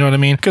perfectly, you know what I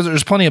mean? Because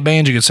there's plenty of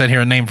bands you could sit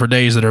here and name for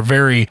days that are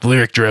very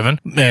lyric driven.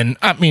 And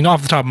I mean,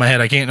 off the top of my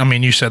head,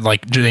 you said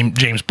like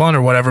James Blunt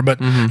or whatever, but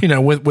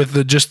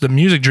with just the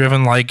music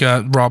driven, like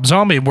Rob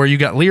Zombie, where you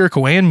got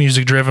lyrical and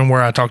music driven,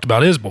 where I talked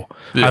about Isbell.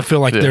 I feel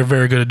like they're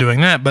very good at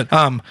doing that, but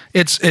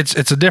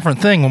it's a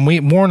different thing.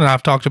 When Warren and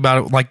I've talked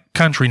about it, like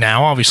country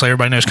now, obviously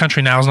everybody knows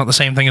country now is not the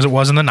same thing as it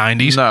was in the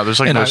 90s. No, there's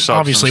like no substance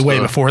obviously way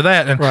before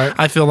that. And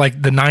I feel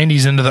like the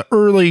 90s into the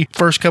early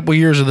first couple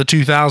years of the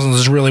 2000s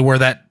is really where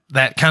that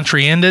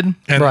country ended,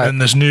 and then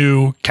this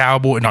new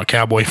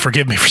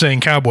forgive me for saying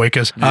cowboy,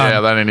 because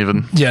that ain't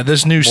even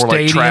this new more stadium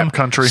like trap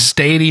country,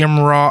 stadium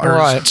rock,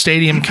 or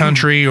stadium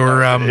country,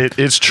 or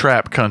it's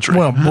trap country.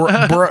 Well,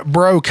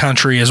 bro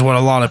country is what a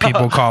lot of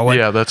people call it.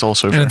 Yeah, that's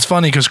also fair. And it's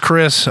funny because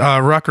Chris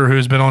Rucker,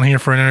 who's been on here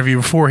for an interview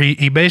before,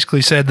 he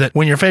basically said that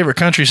when your favorite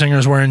country singer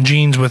is wearing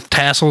jeans with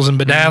tassels and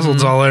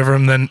bedazzles all over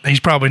him, then he's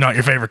probably not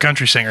your favorite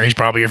country singer. He's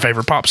probably your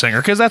favorite pop singer,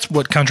 because that's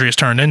what country has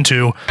turned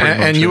into.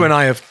 And you and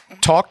I have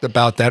talked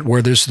about that,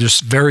 where there's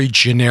this very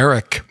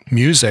generic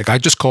music. I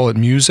just call it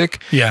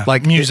music. Yeah,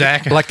 like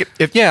music.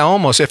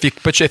 Almost. If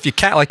you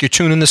like you're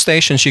tuning the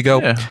stations, you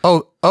go,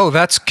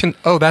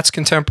 that's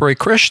contemporary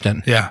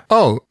Christian. Yeah.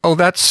 Oh,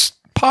 that's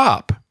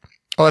pop.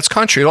 Oh, that's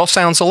country. It all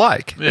sounds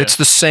alike. Yeah. It's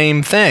the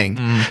same thing.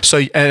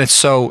 So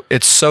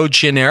it's so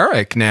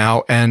generic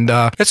now, and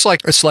it's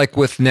like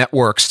with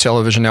networks,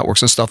 television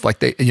networks, and stuff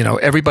like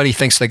everybody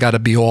thinks they got to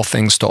be all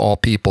things to all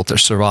people to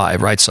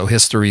survive, right? So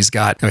History's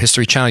got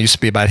History Channel used to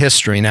be about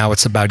history. Now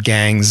it's about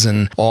gangs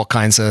and all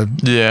kinds of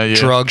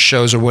drug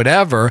shows or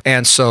whatever,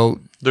 and so.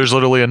 There's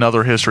literally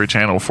another History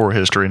Channel for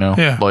history now.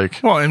 Yeah.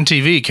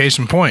 MTV, case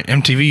in point.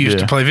 MTV used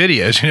to play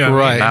videos,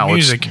 right? Now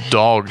music, it's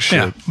dog shit.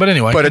 Yeah. But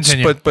anyway,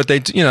 but they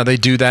they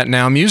do that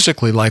now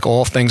musically, like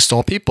all things to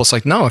all people. It's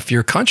like, no, if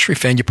you're a country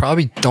fan, you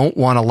probably don't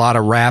want a lot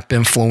of rap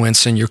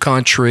influence in your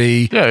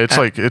country. Yeah,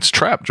 it's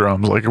trap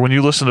drums. Like when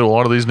you listen to a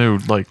lot of these new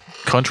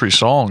country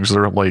songs,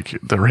 they're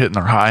hitting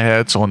their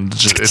hi-hats on.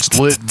 It's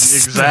lit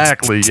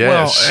exactly.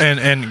 Yes. Well,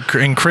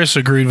 and Chris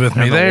agreed with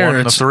me there.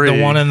 It's the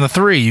 1 and the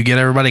 3. You get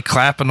everybody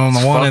clapping on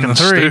the 1 and the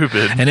 3.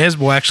 Stupid. And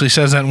Isbell actually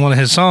says that in one of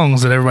his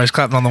songs, that everybody's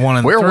clapping on the 1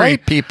 and the 3. We're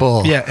white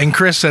people. Yeah, and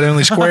Chris said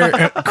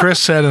Chris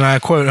said, and I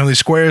quote, only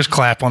squares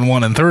clap on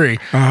 1 and 3.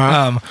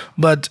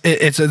 But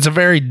it's a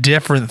very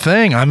different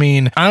thing. I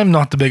mean, I'm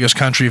not the biggest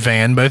country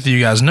fan. Both of you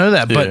guys know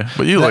that.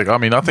 But you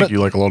I think you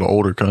like a lot of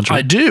older country.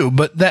 I do,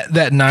 but that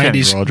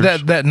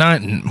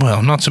 90s,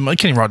 well, not so much.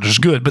 Kenny Rogers is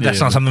good, but that's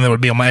not something that would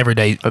be on my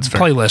everyday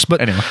playlist.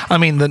 But anyway, I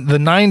mean, the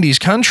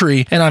 90s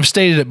country, and I've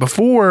stated it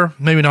before,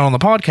 maybe not on the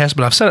podcast,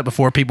 but I've said it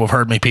before. People have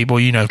heard me.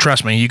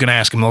 Trust me, you can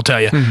ask them, they'll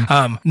tell you.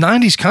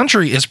 90s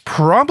country is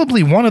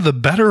probably one of the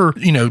better,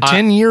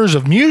 10 years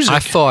of music. I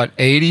thought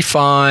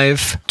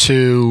 85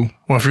 to...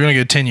 Well, if you're going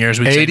to go 10 years,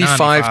 we'd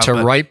 85 to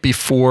right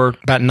before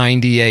about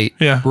 98.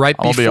 Yeah. Right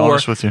before. I'll be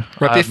honest with you.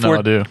 Right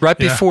before,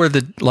 before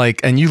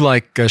and you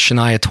like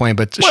Shania Twain,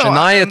 but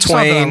Shania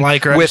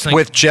Twain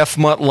with Jeff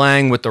Mutt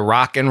Lang with the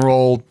rock and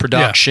roll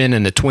production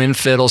and the twin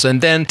fiddles, and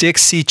then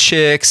Dixie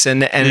Chicks and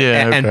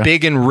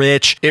Big and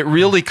Rich. It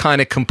really kind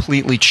of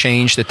completely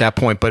changed at that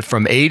point. But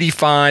from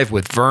 85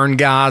 with Vern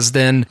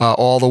Gosdin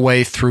all the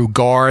way through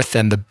Garth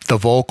and the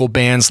vocal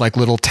bands like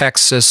Little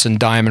Texas and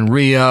Diamond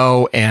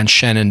Rio and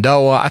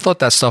Shenandoah, I thought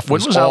that stuff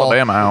was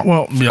Alabama out?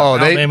 Well,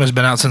 Alabama's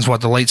been out since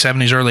the late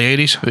 70s, early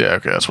 80s. Yeah,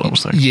 okay, that's what I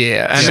was thinking.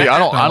 Yeah, and see, I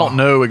don't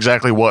know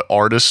exactly what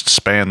artists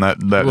span that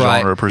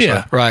genre per se.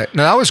 Yeah, right.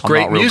 Now that was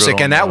great music,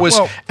 and that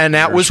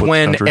was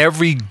when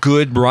every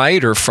good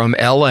writer from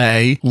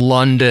L.A.,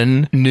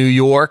 London, New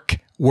York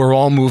we're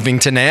all moving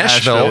to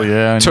Nashville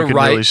to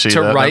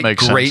write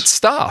great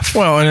stuff.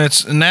 Well,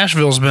 and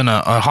Nashville's been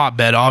a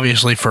hotbed,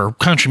 obviously, for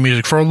country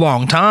music for a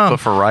long time. But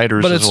for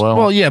writers as well.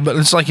 Well, yeah, but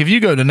it's like if you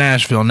go to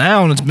Nashville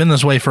now, and it's been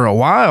this way for a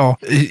while,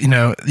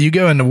 you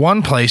go into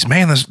one place,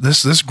 man,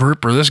 this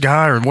group or this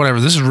guy or whatever,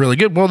 this is really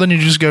good. Well, then you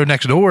just go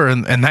next door,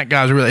 and that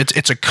guy's really,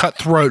 it's a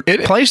cutthroat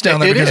place down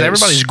there because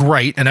everybody's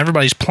great and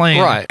everybody's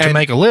playing to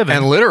make a living.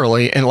 And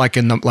literally, and like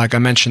I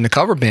mentioned, the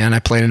cover band I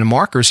played in the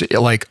Markers,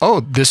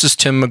 this is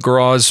Tim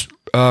McGraw's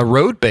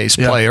road bass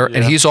player,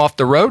 and he's off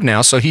the road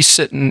now, so he's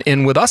sitting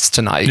in with us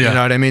tonight. You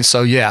know what I mean?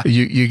 So yeah,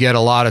 you get a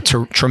lot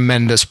of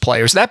tremendous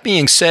players. That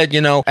being said,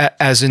 you know,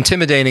 as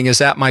intimidating as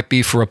that might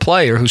be for a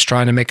player who's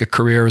trying to make a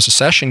career as a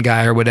session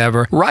guy or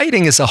whatever,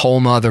 writing is a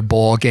whole nother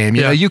ball game.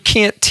 You know, you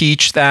can't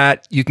teach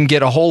that. You can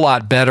get a whole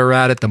lot better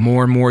at it the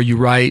more and more you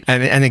write.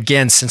 And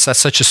again, since that's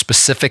such a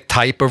specific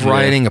type of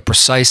writing, a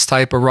precise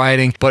type of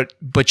writing, but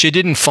you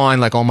didn't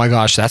find like, oh my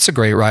gosh, that's a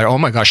great writer. Oh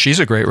my gosh, she's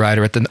a great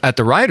writer at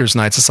the writers'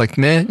 nights. It's like,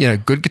 man, you know,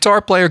 good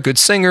guitar player, good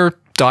singer,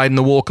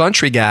 dyed-in-the-wool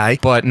country guy,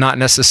 but not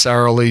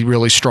necessarily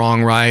really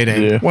strong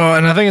writing. Yeah. Well,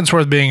 and I think it's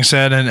worth being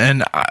said,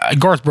 and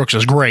Garth Brooks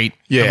is great.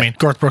 Yeah. I mean,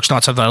 Garth Brooks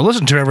not something I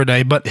listen to every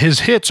day, but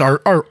his hits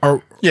are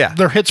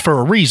they're hits for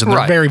a reason.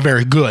 They're very,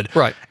 very good.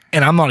 Right.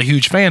 And I'm not a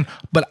huge fan,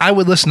 but I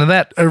would listen to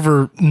that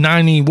over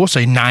 99.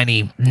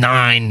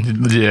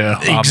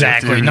 Yeah.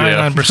 Exactly.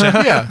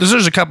 99%. Yeah.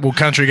 There's a couple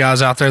country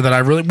guys out there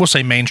that we'll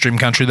say mainstream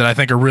country that I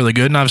think are really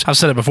good. And I've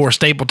said it before,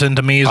 Stapleton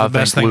to me is the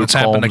best thing that's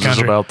happened to country.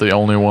 Is about the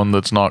only one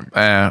that's not,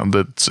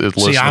 that's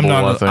listenable. See, I'm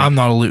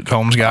not a Luke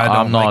Combs guy.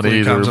 I'm not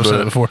either. I've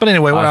said it before. But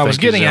anyway, what I was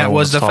getting at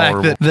was the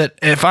fact that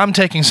if I'm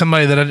taking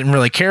somebody that I didn't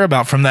really care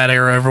about from that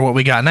era over what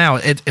we got now,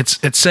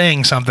 it's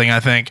saying something,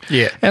 I think.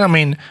 Yeah. And I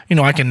mean, you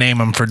know, I can name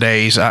them for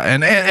days.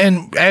 And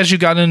as you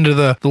got into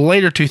the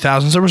later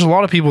 2000s, there was a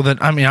lot of people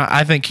that, I mean,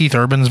 I think Keith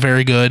Urban's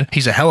very good.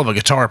 He's a hell of a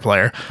guitar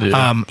player.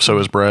 Yeah. So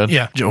is Brad.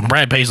 Yeah.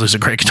 Brad Paisley's a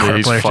great guitar player.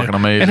 He's fucking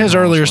amazing. And his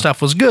earlier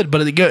stuff was good,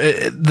 but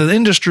the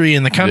industry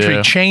and the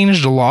country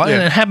changed a lot.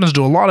 And it happens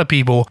to a lot of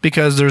people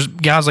because there's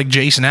guys like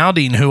Jason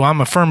Aldean, who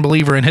I'm a firm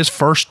believer in his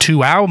first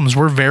 2 albums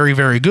were very,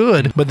 very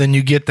good. But then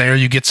you get there,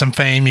 you get some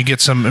fame, you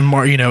get some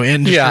more, you know,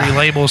 industry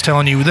labels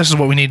telling you this is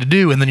what we need to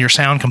do, and then your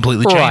sound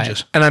completely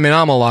changes. And I mean,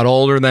 I'm a lot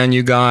older than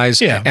you guys.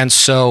 Yeah. And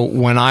so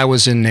when I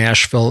was in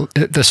Nashville,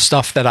 the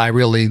stuff that I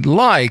really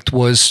liked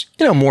was,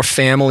 you know, more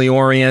family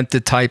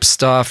oriented type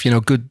stuff, you know,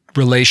 good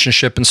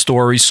relationship and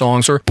story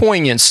songs or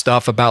poignant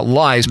stuff about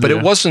lives, but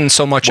it wasn't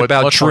so much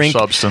about drink.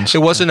 Substance. It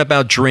wasn't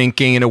about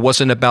drinking, and it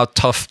wasn't about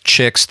tough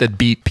chicks that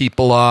beat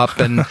people up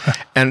and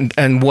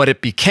and what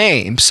it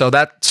became. So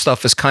that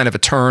stuff is kind of a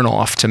turn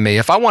off to me.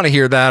 If I want to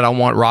hear that, I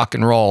want rock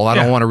and roll. I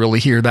don't want to really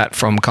hear that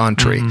from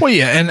country. Mm-hmm. Well,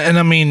 yeah, and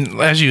I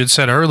mean, as you had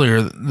said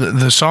earlier,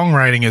 the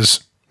songwriting is.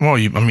 Well,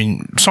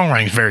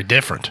 songwriting is very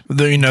different.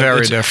 Very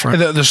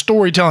different. The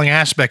storytelling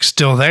aspect's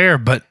still there,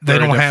 but they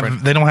don't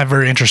have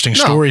very interesting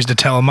stories to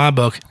tell in my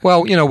book.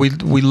 Well, you know,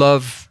 we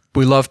love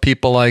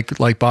people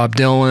like Bob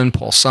Dylan,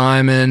 Paul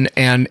Simon,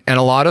 and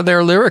a lot of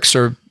their lyrics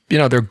are, you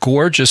know, they're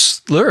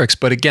gorgeous lyrics,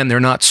 but again, they're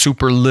not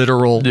super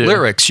literal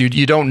lyrics.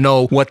 You don't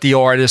know what the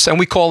artist, and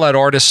we call that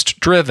artist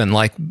driven.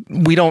 Like,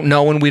 we don't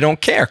know and we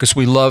don't care because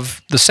we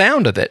love the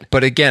sound of it.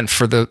 But again,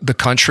 for the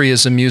country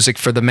is a music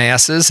for the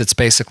masses. It's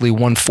basically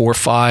 1, 4,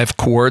 5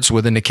 chords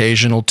with an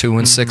occasional 2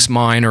 and 6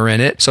 minor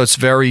in it. So it's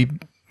very,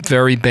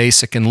 very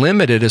basic and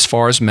limited as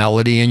far as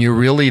melody, and you're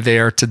really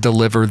there to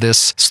deliver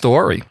this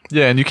story.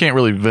 Yeah, and you can't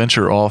really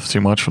venture off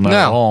too much from that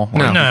at all.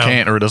 Like, you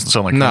can't, or it doesn't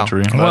sound like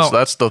country.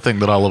 That's the thing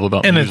that I love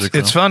about music.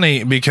 It's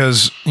funny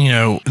because, you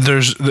know,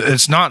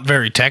 it's not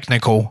very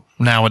technical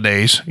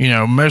nowadays. You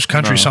know, most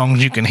country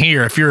songs you can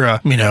hear, if you're a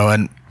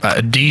decent,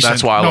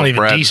 that's why I love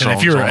Brad's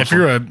songs. If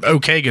you're a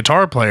okay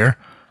guitar player,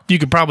 you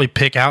could probably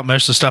pick out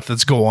most of the stuff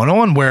that's going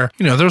on where,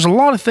 you know, there's a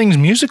lot of things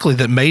musically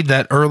that made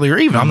that earlier,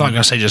 even I'm not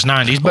going to say just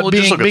 90s, but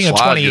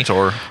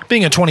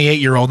being a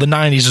 28-year-old, the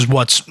 90s is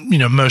what's, you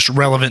know, most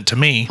relevant to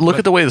me. Look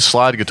at the way the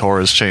slide guitar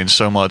has changed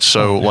so much.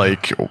 So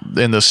like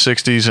in the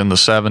 60s and the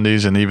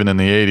 70s and even in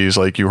the 80s,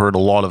 like you heard a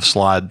lot of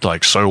slide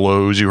like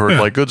solos, you heard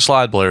like good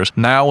slide players.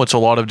 Now it's a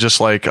lot of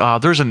just like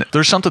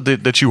there's something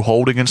that you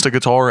hold against a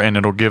guitar and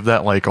it'll give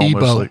that like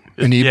almost like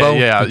an EBO.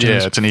 Yeah,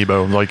 it's an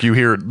EBO. Like you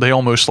hear they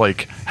almost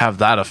like have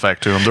that effect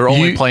to them. They're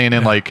only playing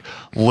in like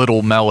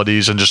little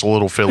melodies and just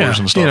little fillers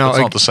and stuff. You know, it's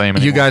not the same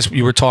anymore.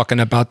 You were talking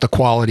about the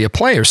quality of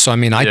players. So I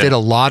mean, I did a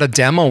lot of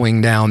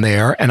demoing down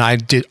there, and I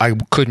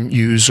couldn't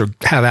use or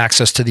have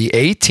access to the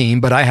A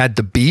team, but I had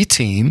the B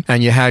team,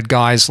 and you had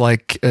guys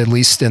like, at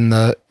least in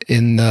the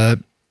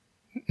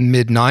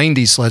mid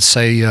 90s, let's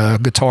say,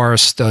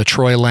 guitarist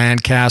Troy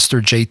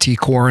Lancaster, JT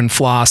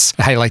Corenfloss.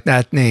 I like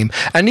that name.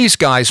 And these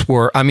guys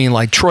were, I mean,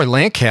 like Troy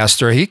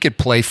Lancaster, he could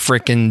play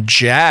freaking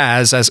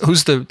jazz.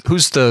 Who's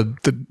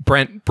the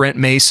Brent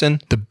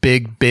Mason, the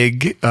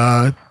big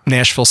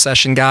Nashville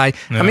session guy.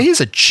 Yeah. I mean,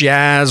 he's a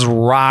jazz,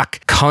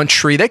 rock,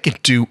 country. They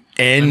could do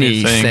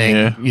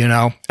anything, you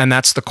know, and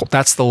that's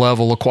the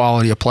level of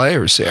quality of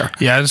players there.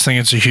 Yeah, I just think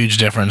it's a huge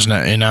difference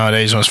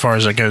nowadays as far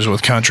as it goes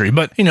with country.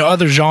 But, you know,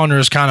 other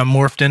genres kind of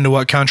morphed into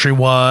what country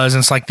was.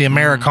 And it's like the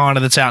Americana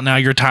that's out now,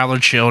 your Tyler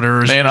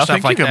Childers. Man, I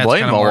think you can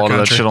blame a lot of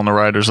that shit on the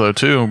writers, though,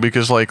 too,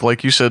 because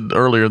like you said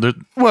earlier,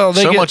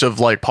 much of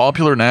like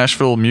popular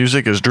Nashville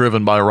music is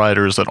driven by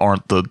writers that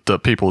aren't the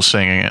people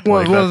singing it.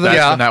 That's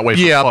been that way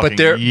for fucking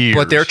years. years.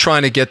 But they're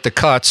trying to get the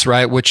cuts,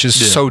 right, which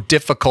is so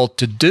difficult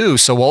to do.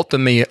 So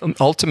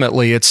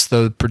ultimately, it's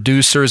the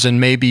producers and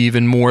maybe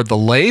even more the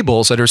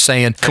labels that are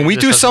saying, "Can we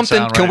do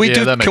something? Can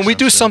we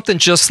do something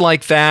just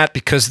like that?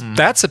 Because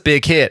that's a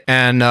big hit."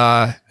 And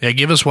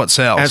give us what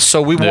sells. And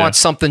so we want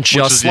something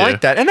just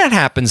like that, and that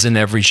happens in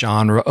every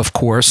genre, of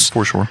course,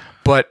 for sure.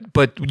 But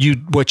what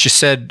you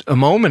said a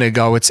moment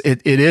ago, it's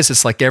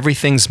like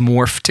everything's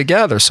morphed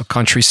together. So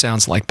country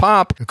sounds like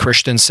pop,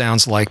 Christian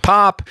sounds like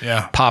pop,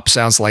 pop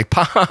sounds like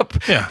pop.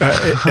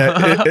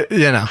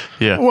 Yeah,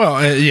 Yeah. Well,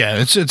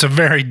 it's a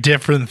very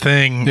different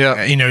thing.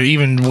 Yeah.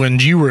 Even when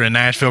you were in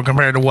Nashville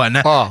compared to what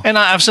now. Oh. And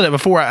I've said it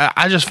before.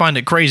 I just find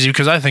it crazy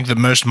because I think that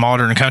most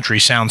modern country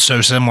sounds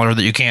so similar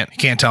that you can't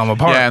tell them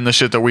apart. Yeah, and the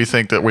shit that we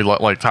think that we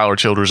like Tyler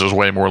Childers is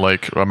way more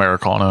like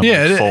Americana,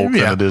 folk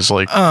than it is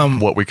like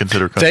what we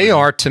consider country. They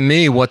are, to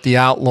me, what the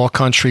outlaw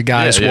country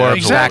guys were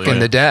back in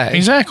the day.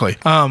 Exactly.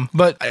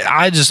 But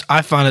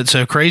I find it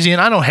so crazy, and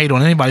I don't hate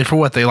on anybody for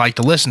what they like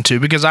to listen to,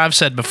 because I've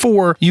said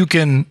before, you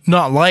can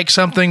not like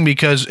something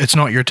because it's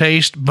not your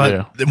taste,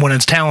 but when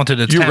it's talented,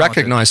 it's talented. You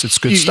recognize it's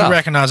good stuff. You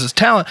recognize it's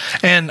talent,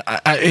 and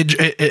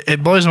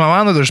it blows my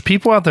mind that there's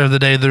people out there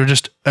today that are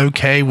just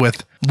okay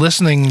with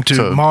listening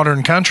to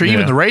modern country,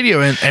 even the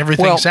radio, and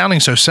everything sounding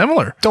so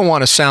similar. Don't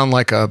want to sound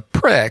like a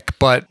prick,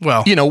 but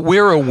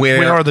we're aware.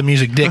 We are the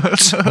music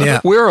dicks.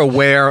 We're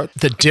aware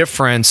the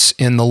difference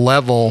in the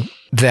level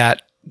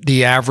that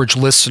the average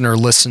listener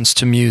listens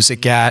to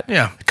music at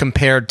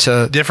compared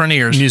to different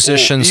ears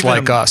musicians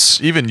like us.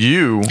 Even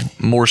you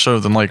more so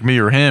than like me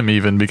or him,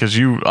 even because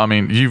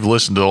you've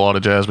listened to a lot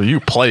of jazz, but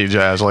you play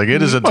jazz. Like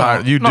it is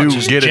you do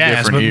get jazz,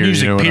 a different ear.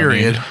 Music,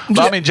 period.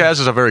 I mean, jazz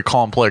is a very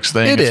complex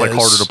thing. It's like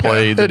harder to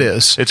play. It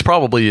is. It's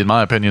probably, in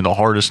my opinion, the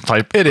hardest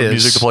type of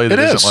music to play. That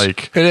isn't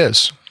like it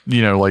is.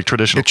 Like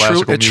traditional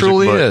classical music. It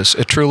truly is.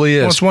 It truly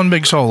is. Well, it's one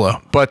big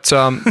solo. But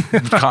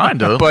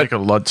kind of. Like a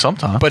lot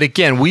sometimes. But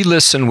again, we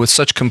listen with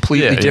such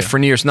completely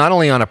different ears, not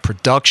only on a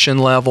production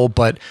level,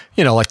 but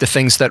like the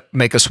things that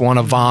make us want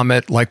to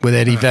vomit, like with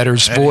Eddie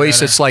Vedder's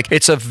voice. It's like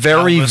it's a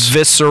very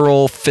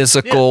visceral,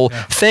 physical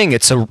thing.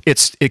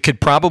 It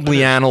could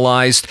probably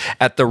analyzed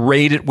at the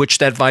rate at which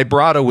that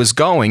vibrato is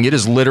going. It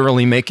is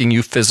literally making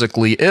you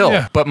physically ill.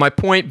 Yeah. But my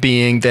point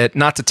being that,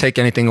 not to take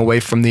anything away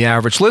from the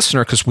average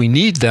listener, because we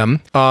need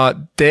them.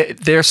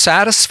 They're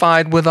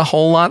satisfied with a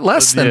whole lot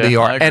less than we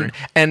are,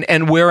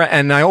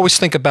 and I always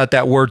think about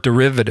that word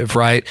derivative,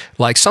 right?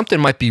 Like something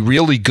might be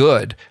really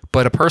good,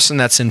 but a person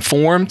that's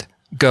informed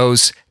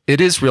goes, "It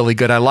is really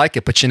good. I like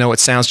it, but it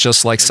sounds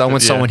just like so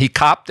and so, and he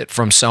copped it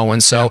from so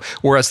and so."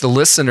 Whereas the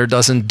listener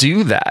doesn't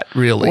do that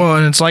really. Well,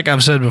 and it's like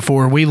I've said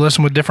before, we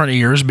listen with different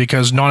ears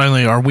because not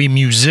only are we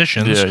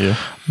musicians,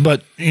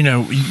 but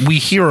we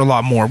hear a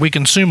lot more. We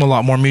consume a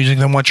lot more music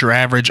than what your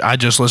average "I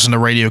just listen to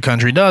radio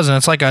country" does. And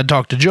it's like I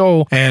talked to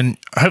Joel, and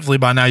hopefully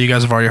by now you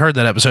guys have already heard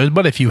that episode.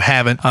 But if you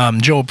haven't,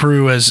 Joel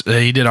Prue,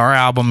 he did our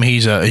album.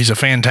 He's a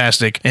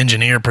fantastic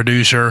engineer,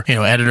 producer,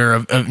 editor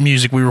of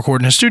music we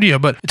record in his studio.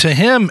 But to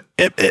him,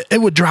 it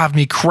would drive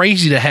me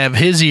crazy to have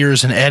his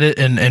ears and edit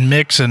and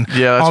mix and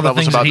all the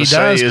things that he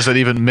does. Is that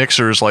even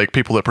mixers, like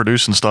people that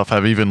produce and stuff,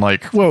 have even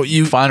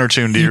finer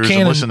tuned ears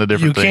and listen to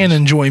different things. You can't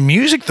enjoy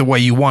music the way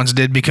you once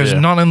did, because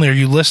not only are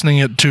you listening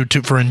it to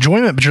for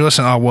enjoyment, but you're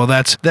listening,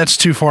 that's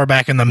too far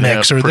back in the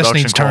mix, or this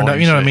needs turned up.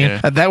 You know what I mean?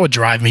 That would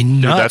drive me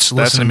nuts.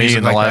 That's to me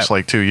in the last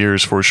 2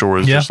 years for sure.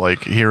 Is just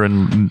like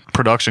hearing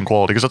production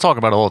quality, because I talk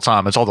about it all the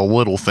time. It's all the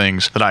little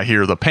things that I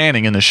hear, the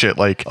panning and the shit,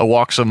 like a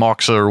Waxa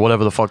Moxa or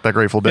whatever the fuck that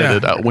Grateful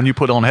Dead did. When you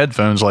put on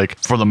headphones, like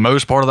for the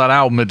most part of that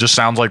album, it just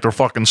sounds like they're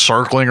fucking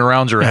circling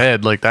around your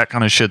head. Like that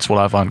kind of shit's what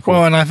I find cool.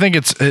 Well, and I think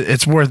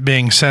it's worth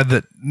being said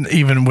that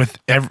even with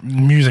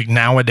music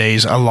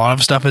nowadays, a lot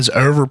of stuff is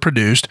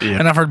overproduced.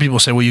 And I've heard people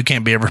say, "Well, you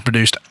can't be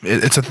overproduced."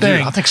 It's a thing.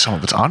 Dude, I think some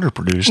of it's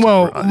underproduced.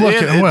 Well,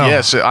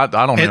 yes, I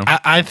don't know.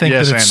 I think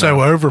that it's so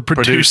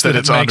overproduced that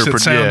it makes it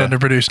sound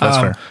underproduced. That's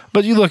fair.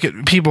 But you look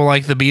at people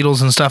like the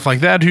Beatles and stuff like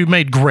that, who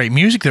made great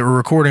music that were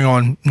recording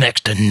on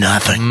next to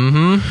nothing.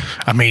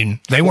 Mm-hmm. I mean,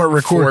 they weren't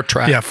recording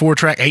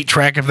 4-track,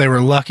 8-track if they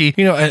were lucky.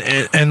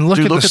 And look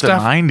at the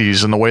stuff. The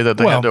 90s and the way that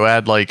they had to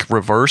add like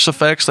reverse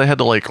effects. They had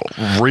to like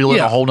reel in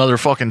a whole nother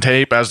fucking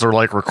tape as they're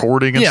like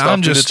recording and stuff.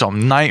 It's a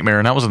nightmare,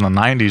 and that was in the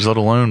 90s, let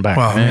alone back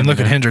then. And look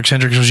at Hendrix.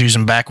 Hendrix was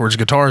using backwards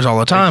guitars all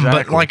the time.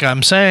 Exactly. But like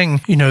I'm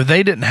saying,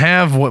 they didn't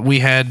have what we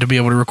had to be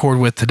able to record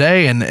with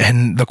today,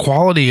 and the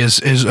quality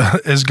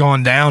is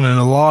gone down in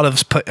a lot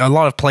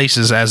of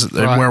places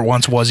where it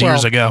once was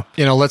years ago.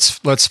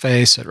 Let's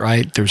face it,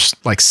 right? There's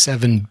like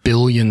 7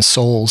 billion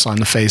souls on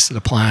the face of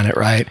the planet,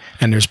 right?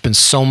 And there's been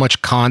so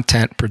much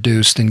content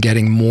produced and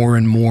getting more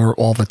and more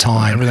all the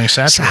time. Everything's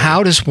saturated. So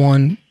how does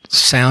one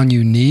sound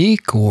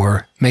unique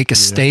or make a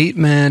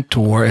statement?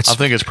 Or I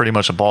think it's pretty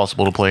much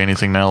impossible to play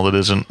anything now that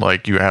isn't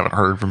like you haven't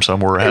heard from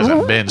somewhere or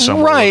hasn't been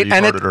somewhere, right? Whether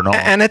you've heard it or not.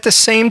 And at the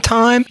same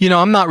time,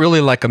 I'm not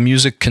really like a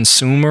music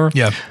consumer.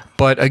 Yeah.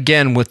 But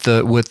again, with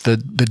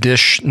the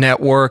Dish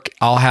network,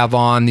 I'll have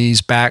on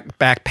these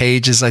back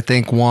pages, I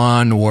think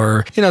one,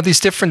 or these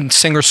different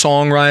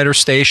singer-songwriter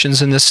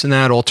stations and this and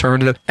that,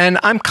 alternative. And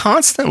I'm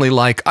constantly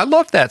like, I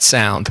love that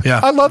sound. Yeah.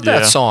 I love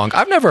that song.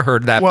 I've never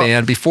heard that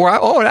band before.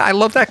 I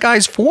love that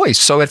guy's voice.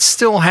 So it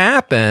still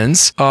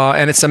happens,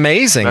 and it's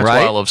amazing, That's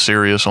right? why I love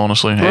Sirius,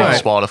 honestly. And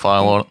Right. Spotify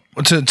a lot.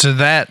 To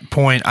that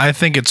point, I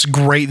think it's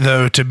great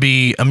though to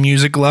be a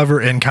music lover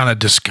and kind of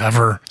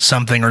discover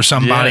something or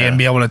somebody and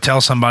be able to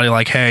tell somebody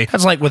like, hey,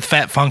 that's like with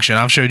Fat Function.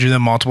 I've showed you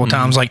them multiple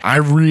times. Like, I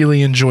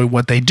really enjoy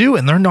what they do,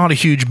 and they're not a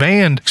huge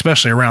band,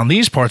 especially around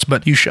these parts.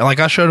 But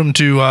I showed them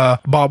to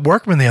Bob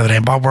Workman the other day,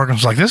 and Bob Workman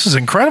was like, "This is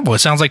incredible. It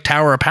sounds like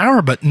Tower of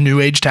Power, but new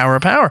age Tower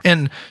of Power."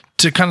 And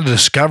to kind of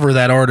discover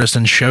that artist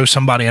and show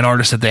somebody an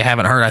artist that they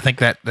haven't heard, I think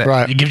that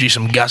Right. it gives you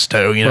some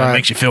gusto, It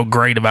makes you feel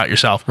great about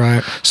yourself.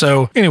 Right.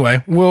 So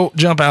anyway, we'll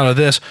jump out of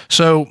this.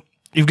 So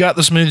you've got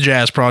the Smooth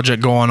Jazz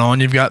project going on.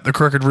 You've got the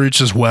Crooked Roots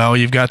as well.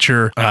 You've got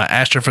your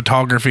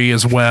astrophotography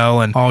as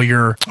well, and all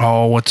your,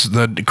 what's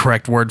the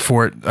correct word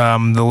for it?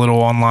 The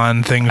little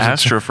online things.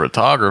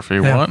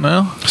 Astrophotography, Yeah. what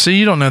now? See,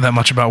 you don't know that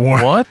much about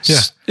Warren. What? Yeah.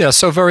 Yeah,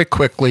 so very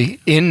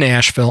quickly, in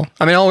Nashville,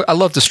 I mean, I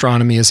loved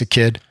astronomy as a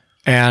kid,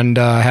 and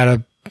had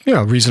a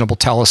reasonable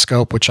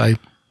telescope, which I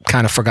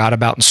kind of forgot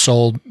about and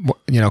sold,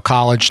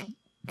 college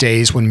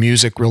days when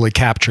music really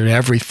captured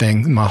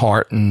everything, my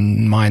heart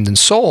and mind and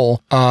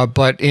soul.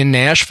 But in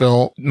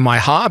Nashville, my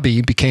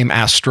hobby became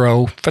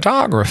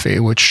astrophotography,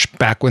 which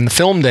back when the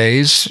film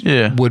days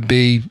would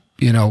be,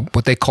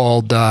 what they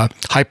called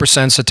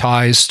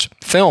hypersensitized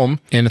film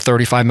in a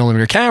 35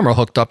 millimeter camera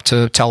hooked up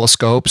to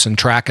telescopes and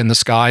tracking the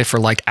sky for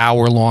like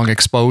hour-long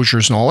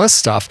exposures and all this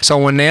stuff. So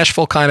when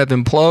Nashville kind of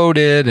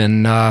imploded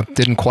and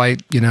didn't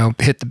quite,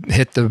 hit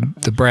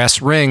the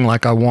brass ring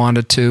like I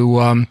wanted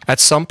to, at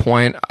some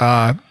point,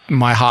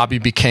 my hobby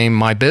became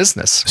my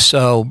business.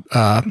 So,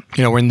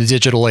 we're in the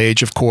digital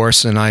age, of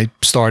course, and I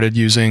started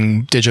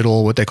using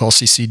digital, what they call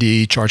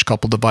CCD, charge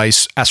coupled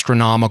device,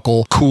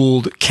 astronomical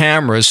cooled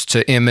cameras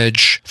to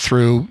image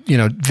through,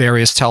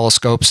 various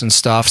telescopes and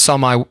stuff.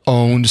 Some I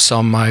owned,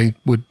 some I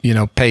would,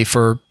 pay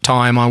for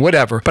time on,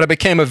 whatever. But I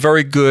became a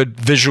very good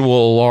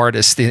visual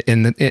artist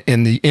in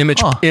the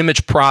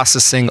image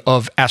processing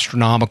of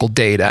astronomical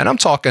data. And I'm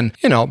talking,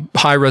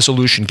 high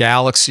resolution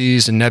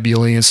galaxies and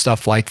nebulae and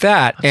stuff like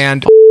that.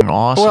 And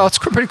Awesome. well, it's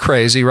pretty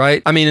crazy,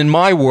 right? I mean, in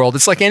my world,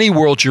 it's like any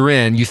world you're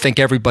in, you think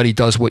everybody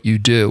does what you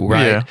do,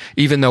 right? Yeah.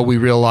 Even though we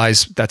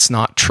realize that's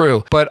not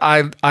true. But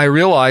I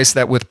realized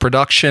that with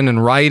production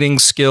and writing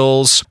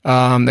skills,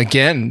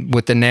 again,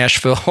 with the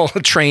Nashville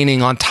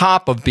training on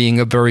top of being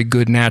a very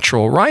good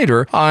natural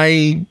writer,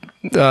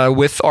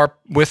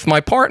 with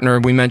my partner,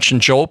 we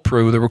mentioned Joel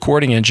Prue, the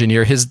recording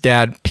engineer. His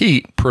dad,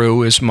 Pete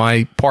Prue, is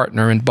my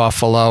partner in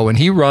Buffalo, and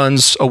he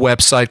runs a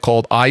website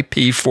called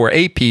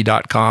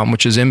IP4AP.com,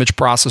 which is image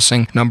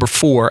processing number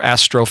 4,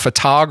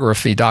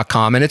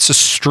 astrophotography.com, and it's a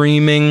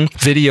streaming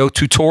video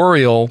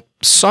tutorial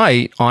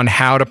site on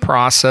how to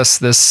process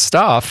this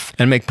stuff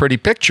and make pretty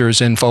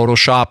pictures in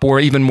Photoshop or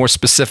even more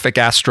specific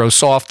astro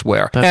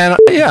software.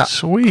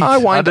 Sweet.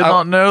 I did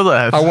not know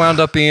that. I wound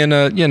up being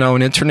an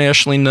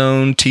internationally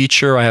known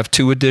teacher. I have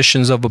 2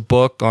 editions of a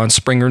book on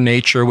Springer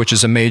Nature, which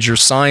is a major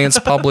science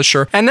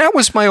publisher. And that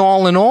was my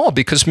all in all,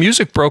 because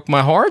music broke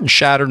my heart and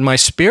shattered my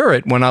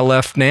spirit when I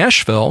left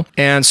Nashville.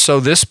 And so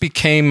this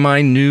became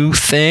my new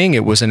thing.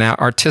 It was an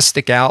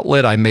artistic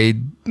outlet. I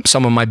made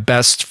some of my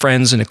best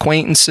friends and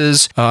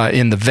acquaintances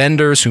in the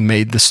vendors who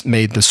made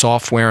the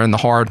software and the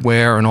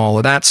hardware and all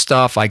of that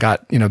stuff. I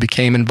got,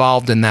 became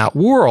involved in that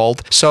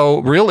world. So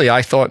really,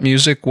 I thought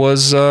music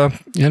was,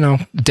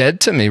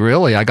 dead to me,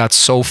 really. I got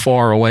so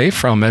far away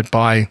from it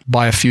by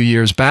a few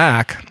years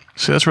back.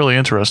 See, that's really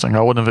interesting.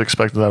 I wouldn't have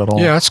expected that at all.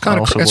 Yeah, it's kind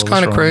of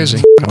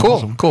crazy.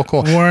 Awesome. Cool.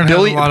 Warren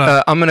Billy, has a lot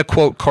of- I'm going to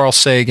quote Carl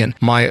Sagan.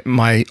 My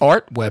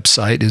art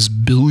website is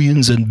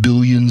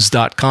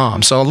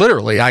billionsandbillions.com. So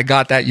literally, I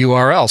got that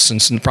URL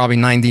since probably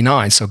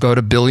 99. So go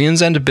to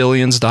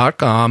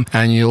billionsandbillions.com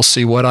and you'll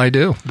see what I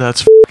do.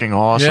 That's fucking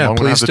awesome. Yeah, I'm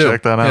going to have to please do.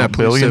 check that out. Yeah,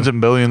 please do.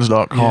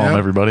 Billionsandbillions.com, Yeah.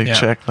 everybody. Yeah.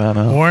 Check that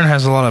out. Warren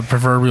has a lot of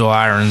proverbial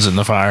irons in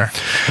the fire.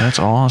 That's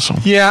awesome.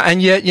 Yeah,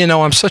 and yet,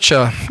 I'm such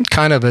a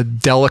kind of a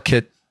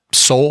delicate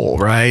soul,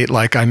 right?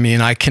 Like, I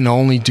mean, I can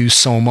only do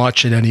so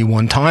much at any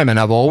one time, and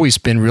I've always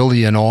been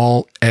really an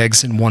all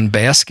eggs in one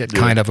basket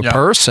kind of a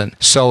person.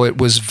 So it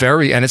was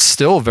and it's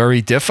still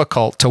very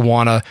difficult to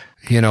want to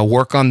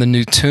work on the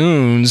new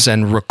tunes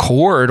and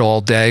record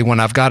all day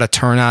when I've got to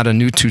turn out a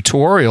new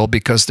tutorial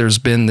because there's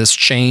been this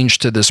change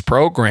to this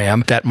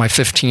program that my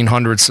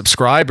 1,500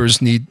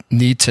 subscribers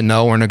need to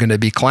know and are going to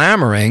be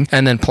clamoring.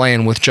 And then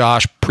playing with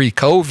Josh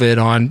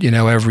pre-COVID on,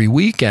 every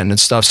weekend and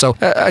stuff. So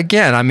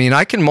again, I mean,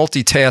 I can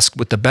multitask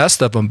with the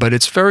best of them, but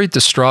it's very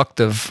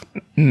destructive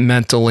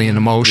mentally and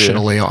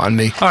emotionally on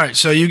me. All right,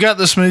 so you got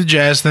the smooth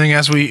jazz thing,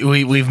 as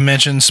we've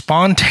mentioned,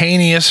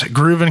 spontaneous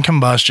groove and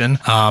combustion.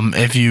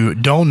 If you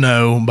don't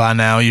know by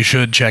now, you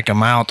should check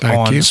them out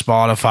on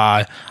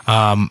Spotify.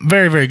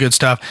 Very, very good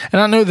stuff.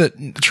 And I know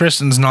that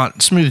Tristan's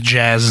not, smooth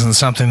jazz isn't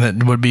something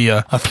that would be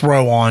a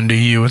throw on to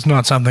you. It's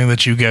not something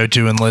that you go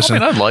to and listen. I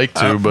mean, I'd like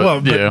to,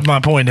 but my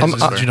point is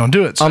that you don't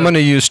do it. So. I'm going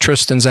to use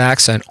Tristan's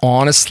accent.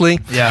 Honestly,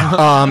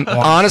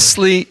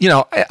 honestly,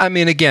 I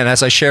mean, again,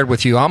 as I shared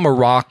with you, I'm a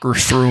rocker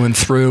through and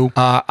through.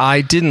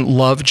 I didn't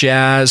love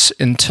jazz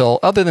until,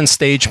 other than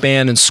stage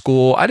band in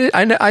school, I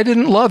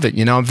didn't love it.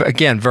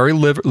 Again, very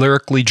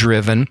lyrically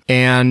driven,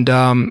 and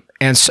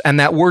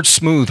that word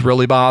smooth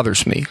really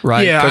bothers me,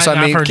 right? Yeah,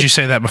 I've heard you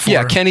say that before.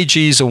 Yeah, Kenny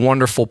G's a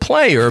wonderful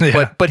player,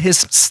 but his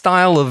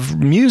style of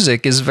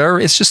music is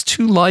it's just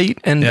too light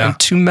and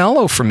too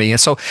mellow for me. And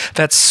so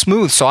that's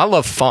smooth. So I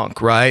love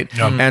funk, right?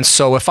 And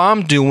so if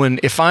I'm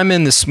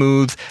in the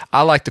smooth,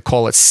 I like to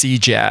call it C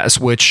jazz,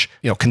 which,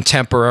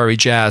 contemporary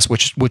jazz,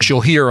 which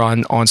you'll hear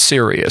on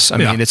Sirius. I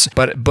mean,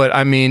 but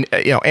I mean,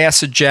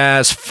 acid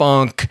jazz,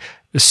 funk,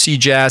 the C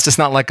jazz. It's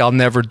not like I'll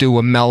never do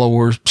a mellow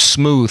or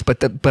smooth,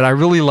 but I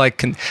really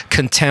like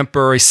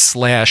contemporary /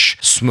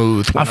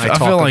 smooth when I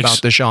talk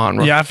about the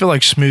genre. Yeah, I feel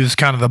like smooth is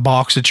kind of the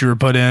box that you were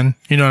put in.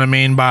 You know what I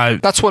mean?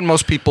 That's what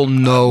most people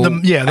know. The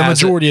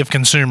majority of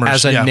consumers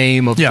as a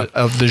name of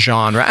the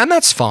genre, and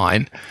that's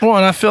fine. Well,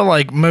 and I feel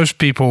like most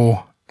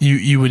people.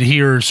 You would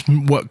hear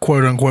what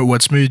quote unquote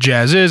what smooth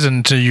jazz is,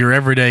 and to your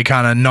everyday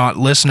kind of not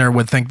listener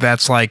would think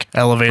that's like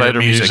elevator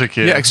music.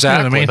 Yeah, exactly. You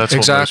know what I mean? That's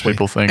what most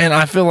people think. And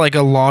I feel like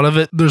a lot of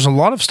it, there's a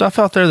lot of stuff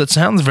out there that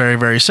sounds very,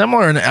 very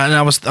similar. And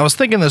I was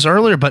thinking this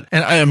earlier,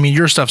 and I mean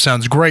your stuff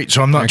sounds great,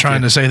 so I'm not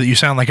trying to say that you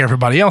sound like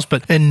everybody else,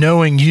 but in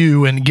knowing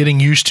you and getting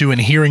used to and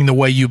hearing the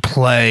way you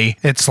play,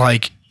 it's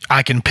like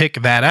I can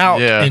pick that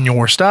out in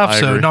your stuff.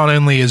 So not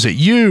only is it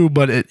you,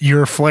 but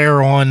your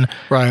flair on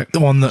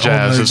the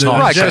jazz. On it's not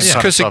right,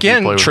 because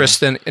again,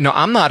 Tristan,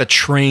 I'm not a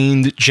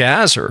trained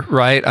jazzer,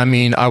 right? I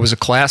mean, I was a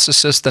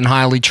classicist and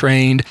highly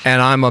trained,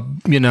 and I'm a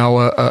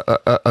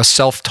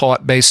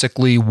self-taught,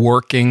 basically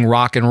working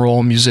rock and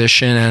roll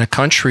musician and a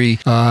country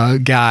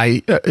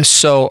guy.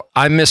 So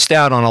I missed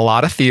out on a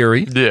lot of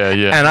theory. Yeah.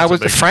 And I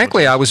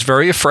was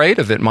very afraid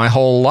of it my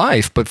whole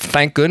life. But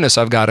thank goodness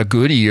I've got a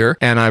good ear,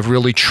 and I've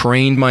really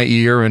trained my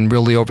ear, and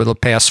really over the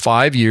past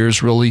 5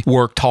 years really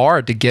worked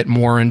hard to get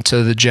more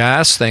into the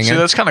jazz thing. See,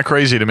 that's kind of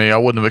crazy to me. I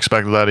wouldn't have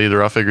expected that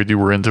either. I figured you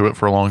were into it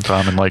for a long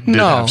time and did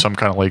have some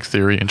kind of like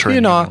theory and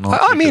training.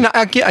 I mean,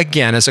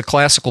 again, as a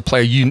classical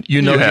player,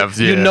 you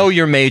know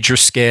your major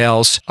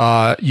scales.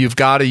 You've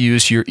got to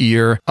use your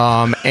ear.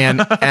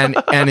 And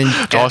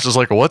Josh is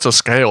like, what's a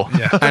scale?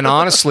 Yeah. And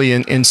honestly,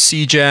 in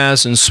C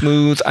jazz and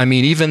smooth, I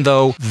mean, even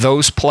though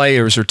those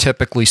players are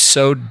typically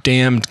so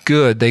damned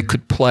good, they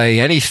could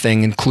play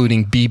anything,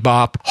 including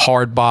bebop,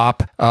 hard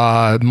bop,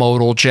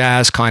 modal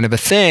jazz kind of a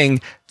thing.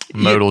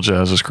 Modal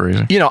jazz is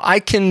crazy. I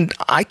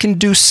can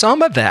do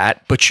some of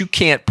that, but you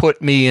can't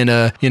put me in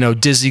a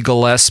Dizzy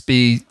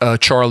Gillespie,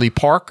 Charlie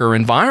Parker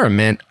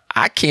environment.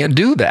 I can't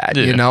do that.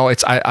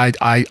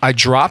 Yeah. I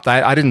dropped.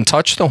 I didn't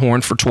touch the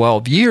horn for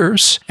 12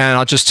 years. And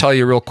I'll just tell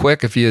you real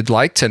quick, if you'd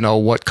like to know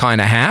what kind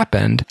of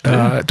happened.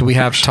 Do we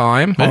have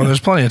time? Oh,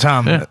 there's plenty of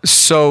time. Yeah.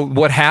 So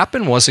what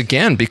happened was,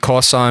 again,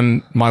 because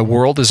my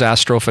world is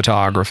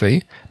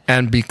astrophotography,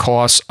 and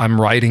because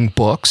I'm writing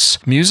books,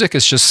 music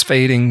is just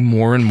fading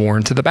more and more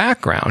into the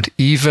background.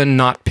 Even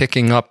not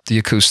picking up the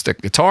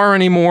acoustic guitar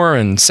anymore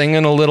and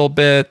singing a little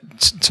bit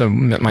to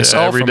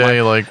myself. Every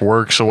day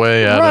works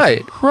away at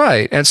it.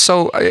 Right. And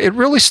so it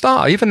really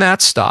stopped. Even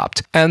that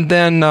stopped. And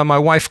then my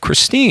wife,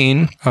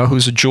 Christine,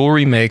 who's a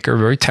jewelry maker,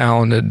 very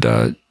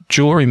talented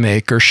jewelry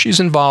maker.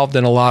 She's involved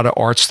in a lot of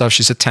art stuff.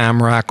 She's a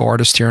Tamarack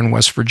artist here in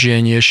West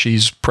Virginia.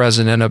 She's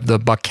president of the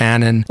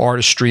Buchanan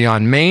Artistry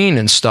on Main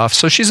and stuff.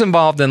 So she's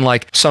involved in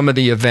some of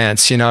the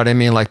events, you know what I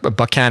mean? Like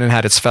Buchanan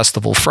had its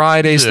Festival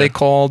Fridays, they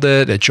called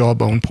it, at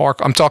Jawbone Park.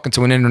 I'm talking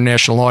to an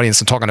international audience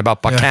and talking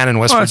about Buchanan,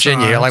 West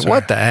Virginia. You're like,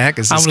 what the heck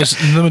is this?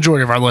 The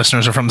majority of our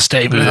listeners are from the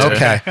state.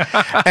 Okay.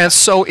 And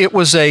so it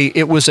was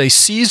a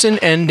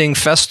season-ending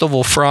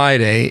Festival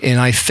Friday in,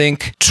 I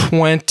think,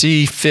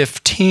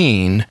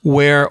 2015,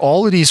 where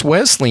all of these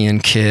Wesleyan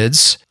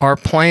kids are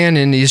playing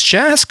in these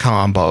jazz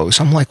combos.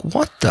 I'm like,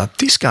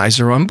 these guys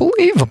are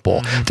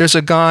unbelievable. Mm-hmm. There's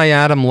a guy,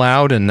 Adam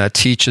Loudon, that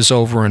teaches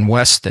over in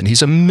Weston.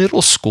 He's a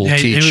middle school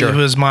teacher. He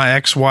was my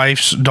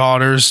ex-wife's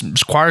daughter's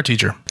choir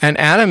teacher. And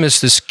Adam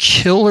is this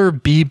killer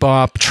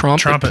bebop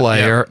trumpet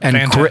player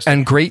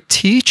and great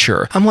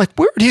teacher. I'm like,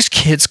 where are these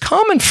kids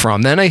coming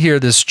from? Then I hear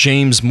this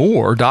James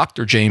Moore,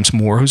 Dr. James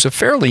Moore, who's a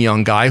fairly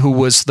young guy who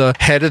was the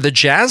head of the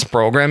jazz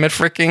program at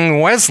freaking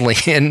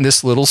Wesleyan,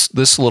 this little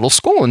little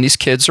school, and these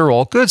kids are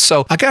all good.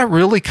 So I got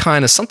really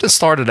kind of, something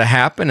started to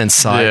happen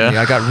inside me.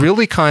 I got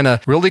really kind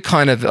of,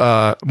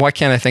 why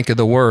can't I think of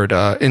the word,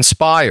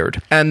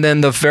 inspired. And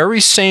then the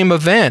very same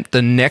event,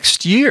 the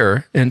next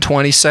year in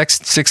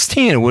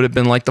 2016, it would have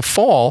been like the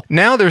fall.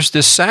 Now there's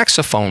this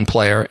saxophone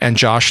player, and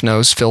Josh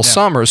knows Phil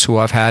Summers, who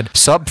I've had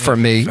sub for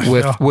me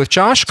with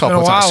Josh a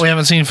couple of times. We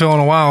haven't seen Phil in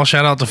a while.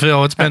 Shout out to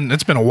Phil. It's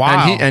been a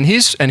while. And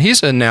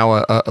he's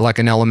now like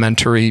an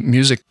elementary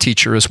music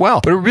teacher as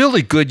well, but a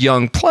really good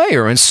young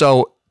player. And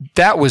so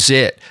that was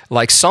it.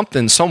 Like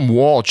some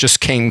wall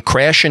just came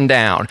crashing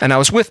down. And I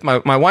was with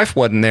my wife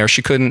wasn't there.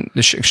 She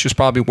was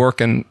probably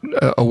working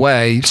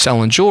away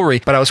selling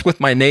jewelry, but I was with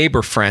my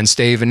neighbor friends,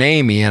 Dave and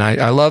Amy, and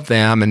I love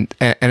them. And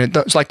it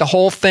was like the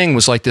whole thing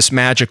was like this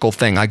magical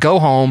thing. I go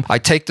home, I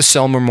take the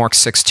Selmer Mark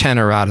 6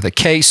 tenor out of the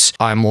case.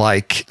 I'm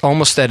like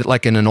almost at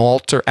an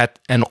altar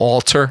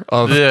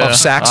of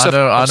saxophone.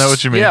 I know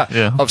what you mean.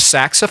 Yeah. Of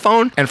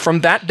saxophone. And from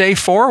that day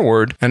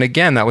forward, and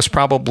again, that was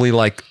probably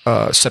like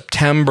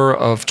September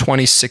of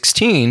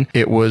 2016,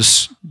 it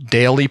was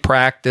daily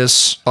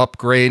practice,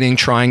 upgrading,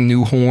 trying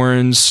new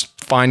horns,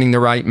 finding the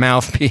right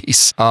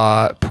mouthpiece,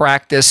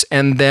 practice,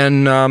 and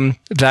then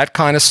that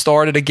kind of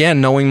started again,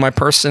 knowing my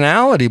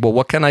personality. Well,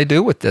 what can I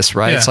do with this,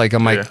 right? It's like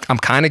I'm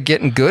kind of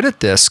getting good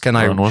at this. Can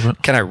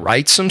I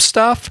write some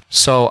stuff?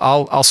 So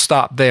I'll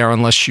stop there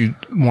unless you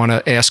want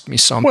to ask me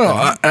something.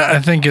 Well,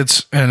 I think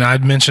and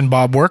I'd mentioned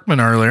Bob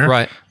Workman earlier.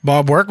 Right.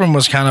 Bob Workman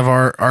was kind of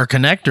our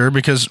connector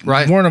because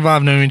Warren and I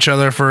have known each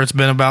other for, it's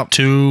been about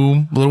a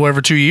little over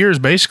 2 years,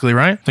 basically,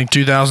 right? I think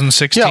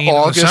 2016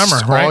 August, in the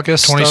summer, right?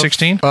 August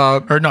 2016?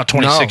 Or not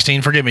 2016,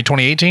 no. Forgive me,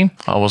 2018?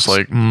 I was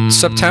like,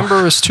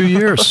 September is 2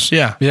 years.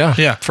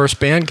 Yeah. First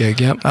band gig,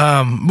 yep.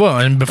 Well,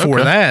 and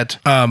before that,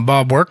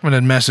 Bob Workman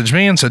had messaged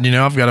me and said,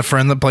 I've got a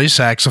friend that plays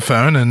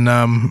saxophone, and,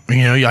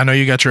 I know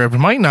you got your open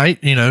mic night,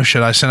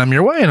 should I send him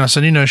your way? And I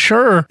said,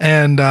 sure.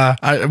 And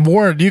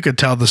Warren, you could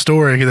tell the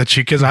story that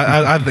because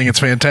I think it's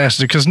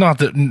fantastic, because not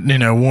that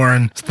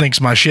Warren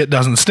thinks my shit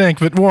doesn't stink,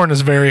 but Warren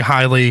is very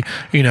highly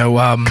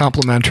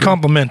complimentary.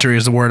 Complimentary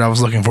is the word I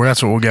was looking for.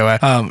 That's what we'll go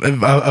at.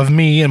 Of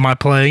me and my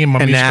playing and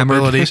my musical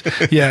abilities.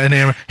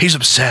 Enamored. He's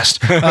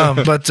obsessed.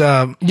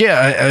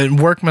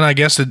 Workman, I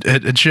guess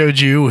it showed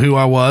you who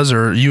I was,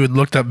 or you had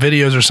looked up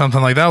videos or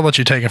something like that. I'll let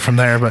you take it from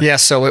there. But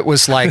so it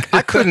was like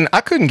I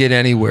couldn't get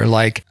anywhere.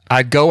 Like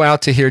I'd go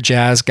out to hear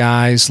jazz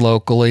guys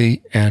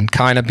locally and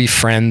kind of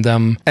befriend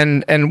them,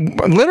 and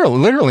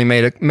literally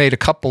made a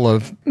couple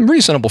of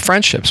reasonable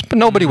friendships, but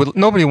nobody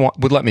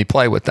would let me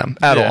play with them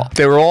at all.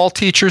 They were all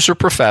teachers or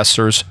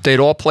professors. They'd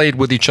all played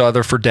with each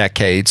other for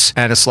decades,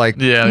 and it's like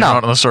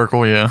not in a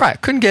circle, right,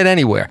 couldn't get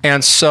anywhere.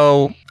 And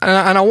so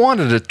and I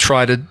wanted to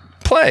try to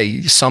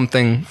play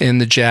something in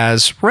the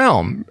jazz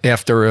realm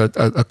after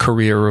a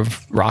career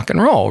of rock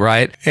and roll,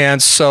 right?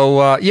 And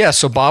so,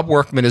 so Bob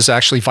Workman is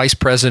actually vice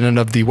president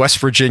of the West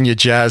Virginia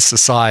Jazz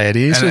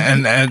Society.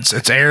 And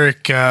it's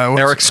Eric...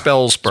 Eric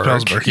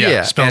Spelsberg.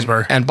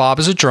 Spelsberg. And Bob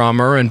is a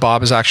drummer, and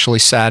Bob has actually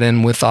sat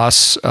in with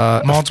us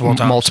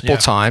multiple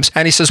times.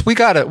 And he says, we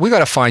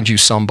gotta find you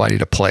somebody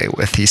to play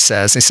with, he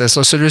says.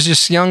 So there's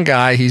this young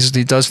guy, he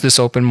does this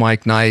open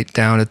mic night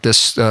down at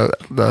this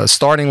the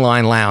Starting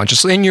Line Lounge,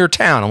 just in your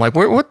town. I'm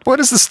like, what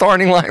is the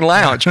Starting Line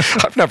Lounge?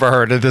 I've never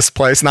heard of this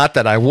place. Not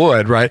that I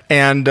would, right?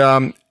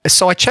 And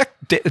so I checked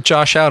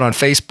Josh out on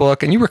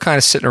Facebook, and you were kind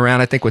of sitting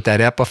around, I think, with that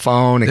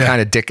Epiphone and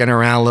kind of dicking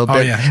around a little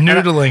bit.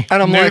 Noodling.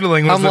 And I'm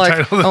Noodling was the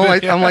title.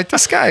 I'm like,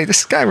 this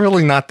guy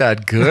really not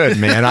that good,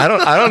 man. I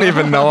don't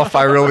even know if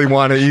I really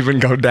want to even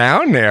go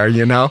down there,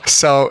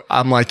 So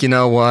I'm like, you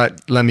know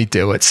what? Let me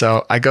do it.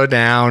 So I go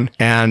down,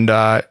 and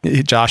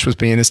Josh was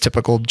being his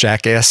typical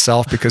jackass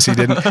self because he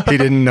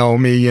didn't know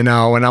me, And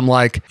I'm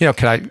like,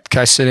 can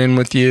I sit in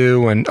with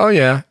you? And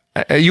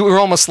you were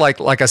almost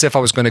like as if I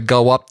was going to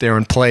go up there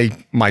and play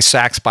my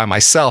sax by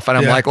myself, and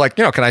I'm like,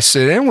 can I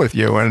sit in with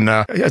you? And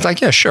it's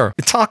like, yeah, sure.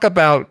 Talk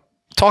about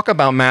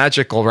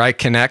magical, right?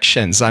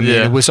 Connections. I mean,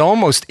 it was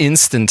almost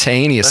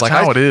instantaneous. That's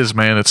how it is,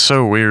 man. It's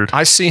so weird.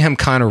 I see him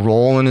kind of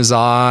rolling his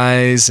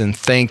eyes and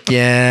thinking,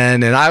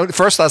 and at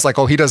first I was like,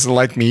 oh, he doesn't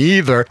like me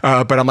either.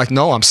 But I'm like,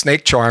 no, I'm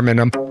snake charming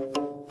him.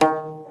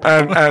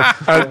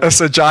 And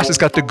so Josh has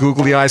got the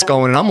googly eyes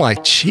going, and I'm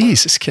like,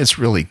 geez, this kid's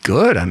really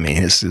good. I mean,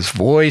 his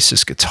voice,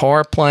 his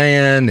guitar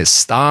playing, his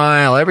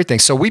style, everything.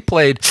 So we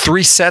played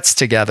 3 sets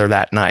together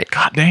that night.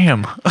 God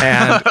damn.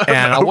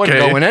 And I wasn't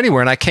going anywhere.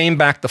 And I came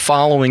back the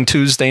following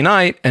Tuesday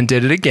night and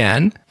did it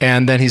again.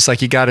 And then he's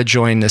like, you got to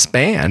join this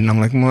band. And I'm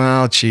like,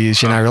 well,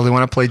 geez, I really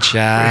want to play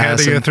jazz. We had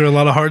to go through a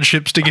lot of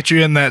hardships to get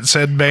you in that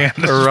said band.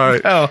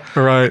 Right.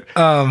 Right.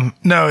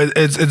 No,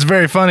 it's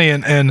very funny.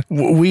 And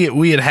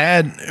we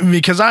had,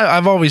 because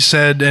I've always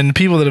said, and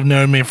people that have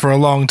known me for a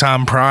long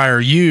time prior,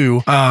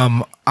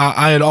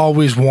 I had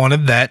always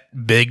wanted that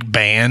big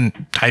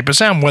band type of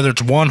sound, whether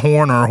it's one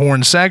horn or a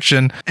horn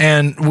section.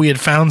 And we had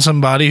found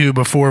somebody who,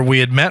 before we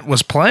had met,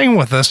 was playing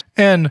with us,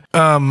 and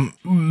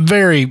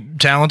very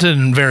talented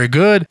and very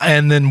good.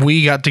 And then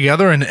we got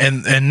together,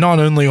 and not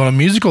only on a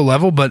musical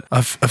level, but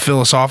a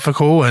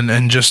philosophical,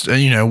 and just,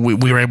 we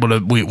were able to,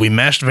 we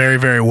meshed very,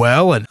 very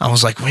well. And I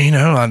was like,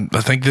 well,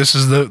 I think this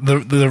is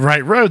the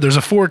right road. There's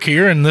a fork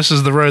here, and this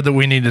is the road that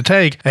we need to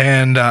take.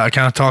 And I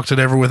kind of talked it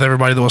over with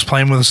everybody that was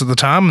playing with us at the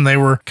time, and they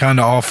were kind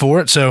of all for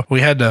it. So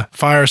we had to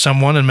fire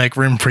someone and make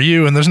room for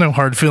you. And there's no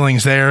hard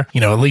feelings there,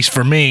 at least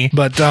for me.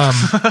 But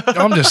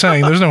I'm just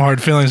saying, there's no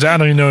hard feelings. I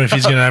don't even know if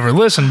he's going to ever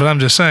listen, but I'm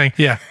just saying,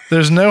 yeah,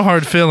 there's no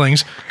hard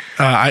feelings.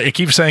 I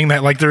keep saying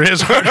that like there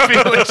is hard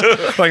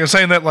feelings. Like I'm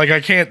saying that like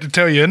I can't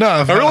tell you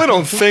enough. I really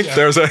don't think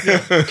there's a...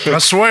 I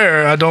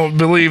swear I don't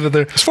believe that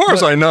there... As far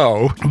as I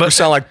know, but you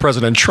sound like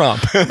President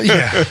Trump.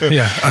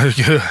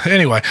 yeah.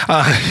 Anyway,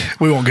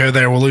 we won't go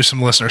there. We'll lose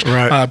some listeners.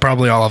 Right.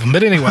 Probably all of them.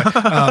 But anyway,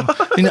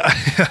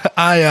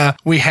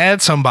 we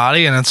had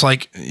somebody, and it's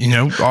like,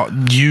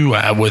 you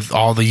with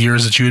all the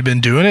years that you had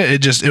been doing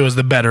it, it was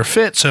the better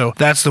fit. So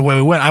that's the way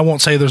we went. I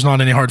won't say there's not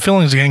any hard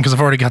feelings again, because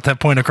I've already got that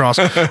point across.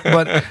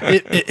 But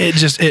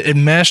it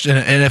meshed,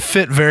 and it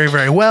fit very,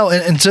 very well.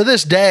 And to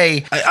this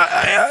day,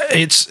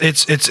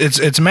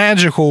 it's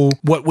magical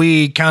what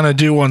we kind of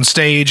do on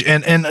stage,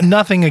 and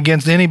nothing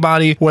against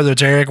anybody, whether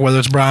it's Eric, whether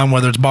it's Brian,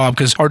 whether it's Bob,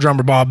 because our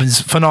drummer Bob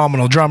is a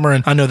phenomenal drummer,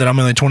 and I know that I'm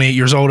only 28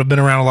 years old. I've been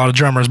around a lot of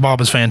drummers.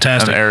 Bob is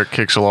fantastic. And Eric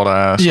kicks a lot of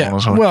ass. Yeah.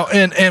 Well,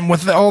 and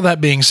with all that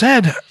being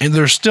said,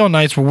 there's still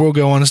nights where we'll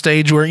go on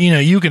stage where,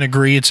 you can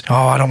agree it's,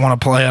 I don't want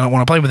to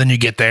play, but then you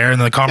get there and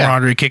the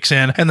camaraderie kicks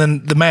in, and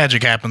then the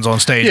magic happens on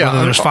stage,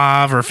 whether there's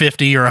 5 or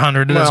 50 or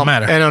 100, it doesn't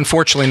matter. And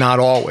unfortunately not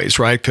always,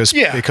 right?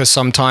 Because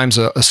sometimes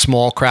a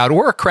small crowd,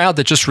 or a crowd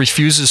that just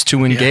refuses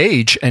to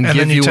engage and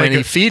give you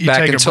any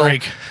feedback until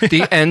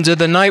the end of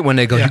the night, when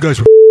they go, you guys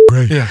were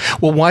great. Yeah.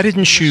 Well, why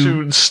didn't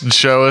you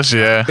show us?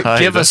 Yeah.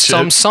 Give us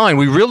some sign.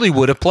 We really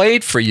would have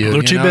played for you.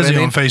 They're too busy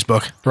on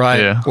Facebook.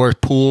 Right. Yeah. Or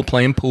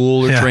playing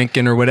pool or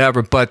drinking or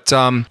whatever. But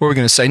what we're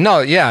going to say,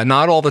 no,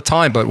 not all the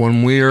time, but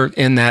when we're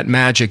in that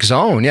magic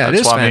zone, it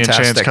is fantastic. That's why me and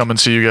Chance come and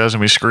see you guys and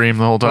we scream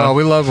the whole time. Oh,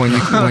 we love when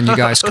you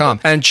guys come.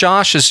 And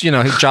Josh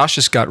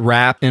has got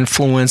rap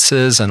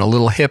influences and a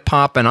little hip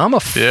hop, and I'm a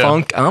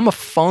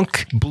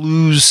funk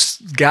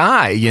blues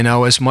guy,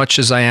 as much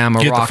as I am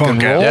a rock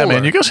and roll. Yeah,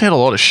 man, you guys hit a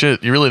lot of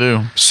shit. You really do.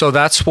 So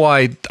that's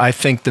why I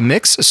think the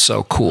mix is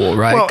so cool,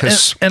 right? Well,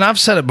 and I've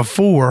said it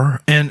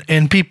before,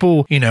 and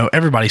people,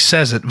 everybody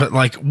says it, but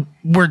like,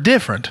 we're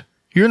different.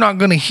 You're not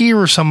going to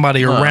hear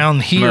somebody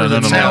around here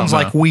that sounds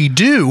like we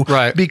do,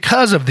 right?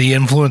 Because of the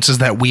influences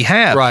that we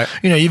have, right?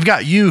 You've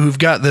got who've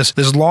got this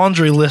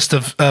laundry list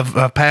of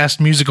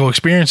past musical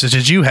experiences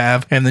that you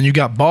have, and then you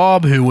got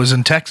Bob, who was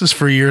in Texas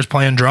for years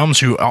playing drums,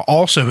 who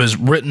also has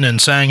written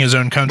and sang his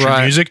own country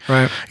music.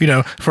 Right.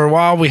 For a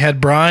while we had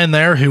Brian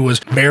there, who was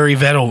very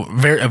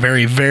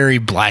very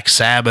Black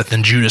Sabbath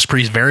and Judas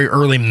Priest, very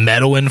early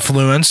metal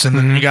influenced, and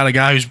then you got a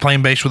guy who's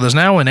playing bass with us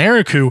now, and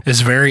Eric, who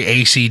is very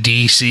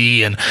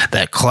AC/DC and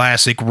that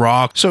classic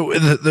rock. So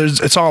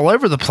it's all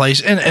over the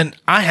place, and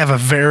I have a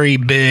very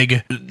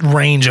big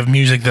range of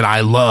music that I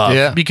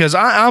love, because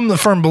I'm the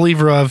firm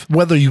believer of,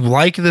 whether you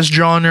like this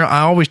genre,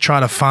 I always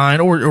try to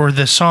find, or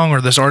this song or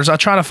this artist, I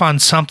try to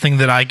find something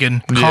that I can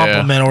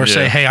compliment or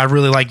say, hey, I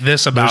really like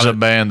this about it. There's a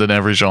band in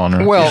every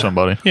genre. Well,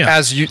 somebody.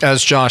 As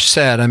Josh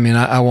said, I mean,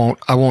 I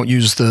won't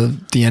use the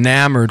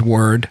enamored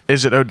word.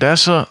 Is it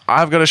Odessa?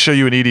 I've got to show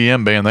you an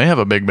EDM band. They have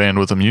a big band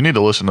with them. You need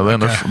to listen to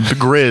them. Okay. The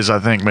Grizz, I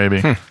think, maybe.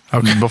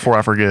 Okay. Before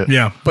I forget.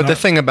 Yeah. But the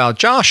thing about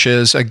Josh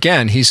is,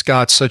 again, he's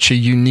got such a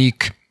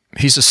unique...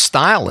 He's a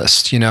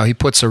stylist, he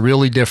puts a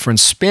really different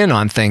spin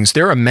on things.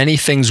 There are many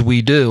things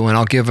we do, and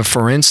I'll give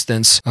for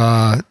instance,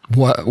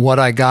 what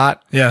I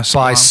got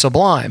by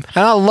Sublime.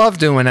 And I love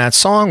doing that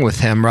song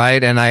with him,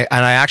 right? And I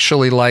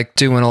actually like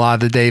doing a lot of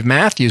the Dave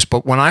Matthews,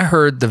 but when I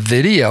heard the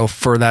video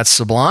for that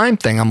Sublime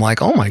thing, I'm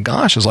like, oh my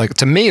gosh,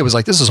 to me, it was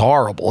like, this is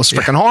horrible. It's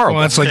freaking horrible.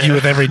 Well, that's like you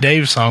with every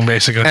Dave song,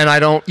 basically. And I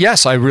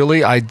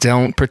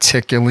don't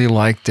particularly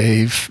like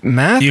Dave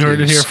Matthews. You heard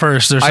it here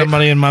first. There's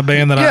somebody in my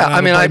band that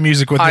I play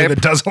music with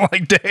that doesn't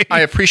like Dave.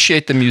 I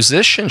appreciate the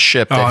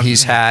musicianship that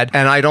he's had,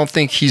 and I don't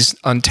think he's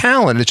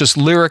untalented. Just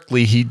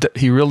lyrically,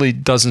 he really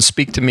doesn't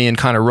speak to me and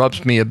kind of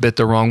rubs me a bit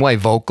the wrong way.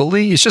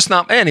 Vocally, he's just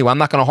not. Anyway, I'm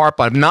not going to harp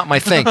on it. Not my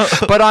thing.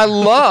 But I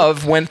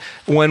love when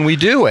we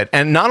do it,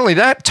 and not only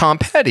that, Tom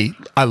Petty.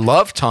 I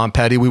love Tom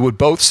Petty. We would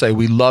both say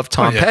we love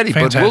Tom Petty,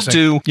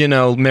 fantastic. But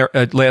we'll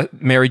do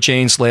Mary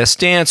Jane's Last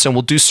Dance, and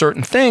we'll do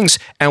certain things,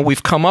 and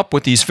we've come up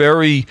with these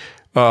very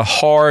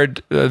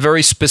hard,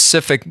 very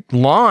specific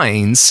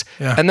lines.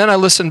 Yeah. And then I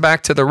listen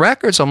back to the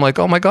records. I'm like,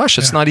 oh my gosh,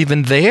 it's not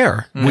even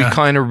there. Yeah. We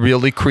kind of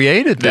really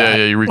created that.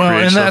 Yeah, you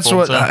recreate and that's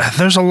what,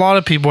 there's a lot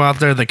of people out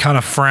there that kind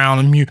of frown,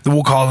 and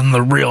we'll call them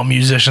the real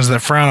musicians, that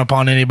frown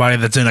upon anybody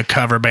that's in a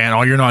cover band.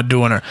 Oh, you're not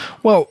doing it.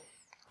 Well,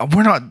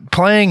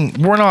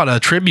 we're not a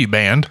tribute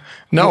band.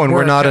 No, and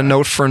we're not a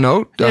note for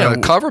note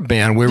cover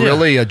band. We're Yeah.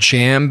 really a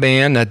jam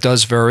band that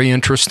does very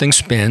interesting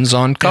spins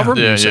on cover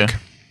music.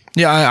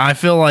 Yeah, I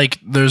feel like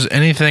there's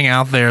anything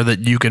out there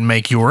that you can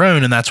make your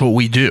own, and that's what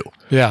we do.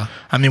 Yeah.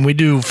 I mean, we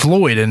do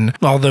Floyd, and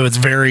although it's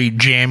very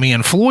jammy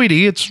and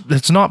Floydy,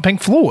 it's not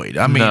Pink Floyd.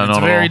 I mean, it's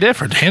very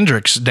different.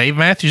 Hendrix, Dave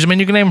Matthews. I mean,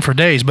 you can name them for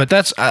days, but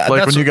that's like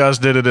that's when you guys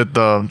did it at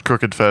the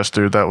Crooked Fest,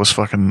 dude. That was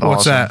fucking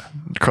What's awesome.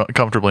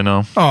 Comfortably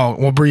Numb. Oh,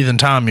 well, Breathe in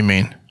Time, you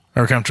mean?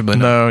 Or Comfortably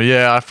Numb? No,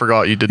 yeah, I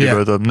forgot you did Yeah.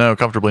 both of them. No,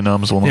 Comfortably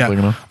Numb is the one I'm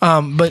thinking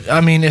of. But I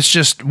mean, it's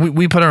just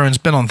we put our own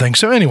spin on things.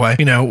 So anyway,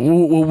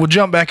 we'll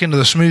jump back into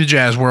the smooth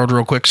jazz world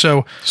real quick.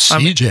 So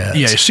Sea jazz.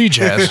 Yeah, sea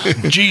jazz.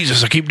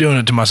 Jesus, I keep doing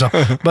it to myself.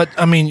 But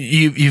I mean,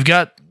 you've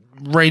got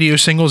radio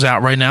singles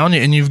out right now,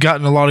 and you've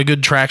gotten a lot of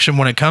good traction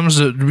when it comes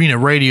to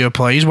radio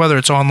plays, whether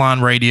it's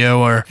online radio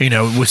or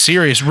with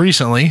Sirius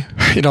recently.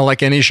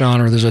 Like any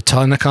genre, there's a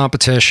ton of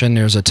competition.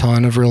 There's a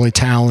ton of really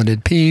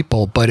talented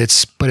people, but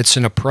it's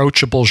an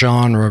approachable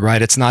genre,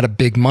 right? It's not a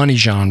big money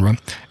genre,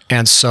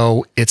 and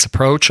so it's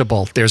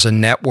approachable. There's a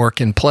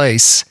network in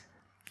place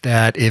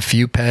that if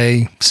you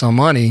pay some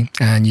money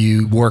and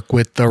you work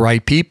with the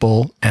right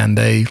people and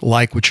they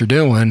like what you're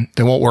doing,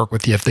 they won't work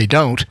with you if they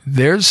don't.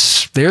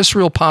 There's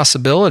real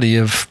possibility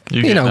of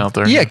out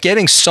there.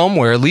 Getting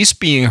somewhere, at least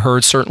being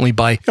heard, certainly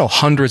by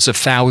hundreds of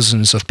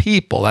thousands of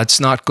people. That's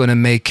not going to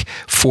make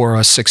for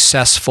a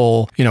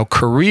successful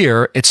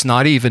career. It's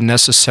not even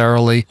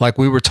necessarily like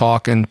we were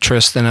talking,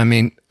 Tristan. I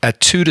mean, at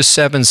 2 to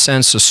 7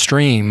 cents a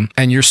stream,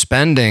 and you're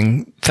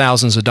spending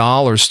thousands of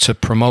dollars to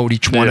promote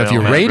each one of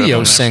your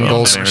radio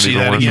singles,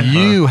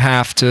 you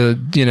have to,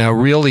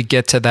 really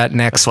get to that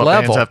next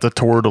level. Bands have to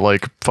tour to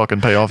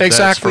fucking pay off debts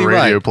Exactly for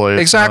right. radio plays.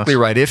 Exactly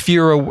right. If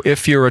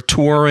you're a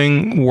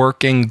touring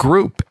working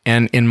group,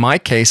 and in my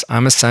case,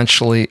 I'm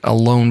essentially a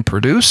lone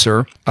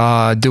producer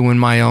doing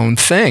my own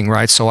thing,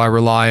 right? So I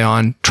rely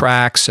on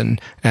tracks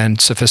and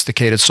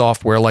sophisticated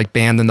software like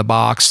Band in the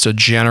Box to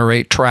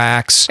generate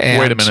tracks. And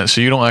wait a minute. So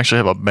you don't actually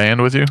have a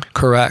band with you?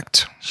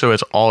 Correct. So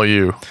it's all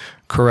you.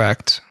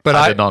 Correct. But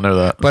I did not know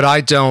that. But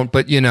I don't.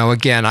 But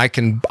again, I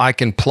can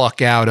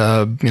pluck out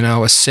a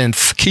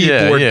synth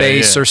keyboard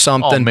bass or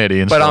something. All MIDI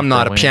and but stuff, I'm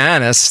not a probably.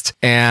 pianist,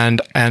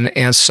 and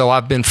so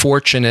I've been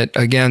fortunate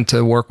again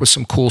to work with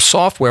some cool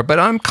software. But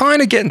I'm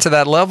kind of getting to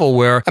that level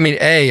where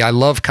I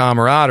love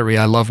camaraderie.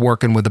 I love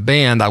working with a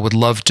band. I would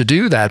love to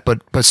do that,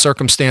 but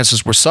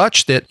circumstances were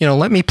such that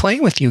let me play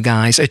with you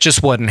guys. It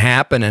just wasn't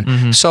happening.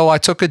 Mm-hmm. So I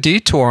took a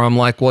detour. I'm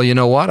like, well, you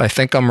know what? I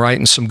think I'm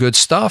writing some good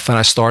stuff, and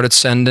I started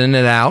sending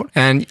it out.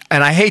 And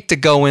I hate to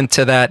go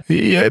into that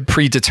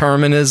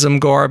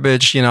predeterminism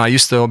garbage. I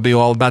used to be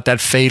all about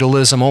that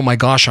fatalism. Oh my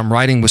gosh, I'm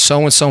writing with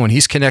so-and-so and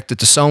he's connected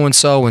to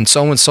so-and-so and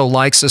so-and-so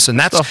likes us and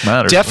that's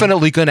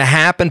definitely going to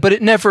happen. But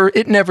it never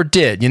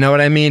did. You know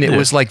what I mean? It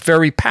was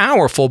very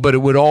powerful, but it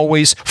would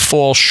always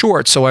fall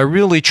short. So I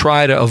really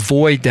try to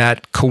avoid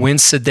that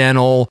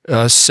coincidental,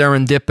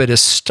 serendipitous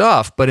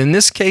stuff. But in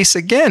this case,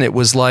 again, it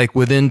was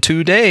within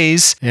 2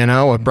 days,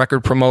 a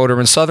record promoter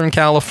in Southern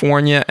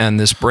California and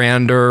this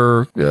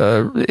brander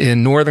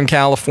in Northern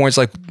California. It's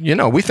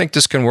we think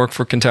this can work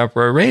for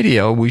contemporary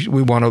radio.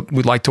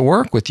 We'd like to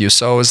work with you.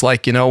 So it's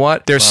you know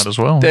what?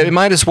 They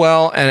might as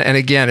well. And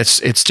again,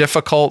 it's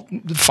difficult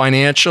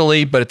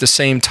financially, but at the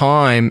same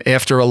time,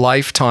 after a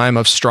lifetime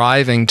of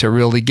striving to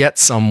really get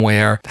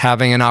somewhere,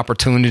 having an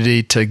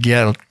opportunity to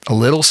get a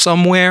little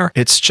somewhere,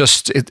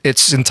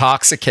 it's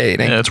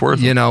intoxicating. Yeah, it's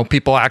worth it.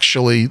 People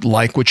actually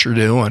like what you're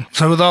doing.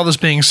 So with all this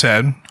being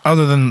said,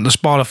 other than the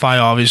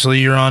Spotify, obviously,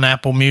 you're on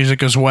Apple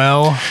Music as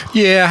well.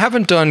 Yeah, I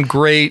haven't done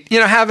great.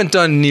 Haven't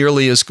done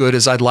nearly as good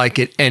as I'd like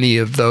at any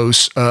of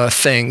those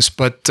things.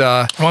 But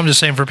I'm just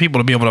saying for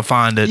people to be able to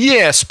find it.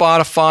 Yeah,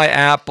 Spotify,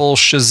 Apple,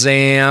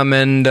 Shazam,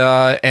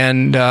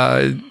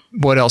 and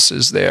what else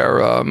is there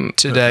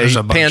today?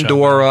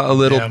 Pandora a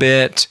little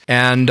bit,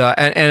 and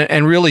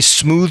really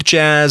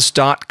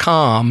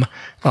smoothjazz.com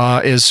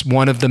is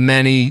one of the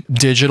many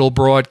digital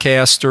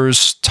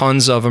broadcasters,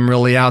 tons of them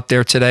really out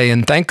there today.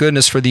 And thank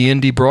goodness for the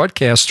indie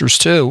broadcasters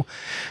too,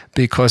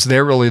 because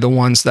they're really the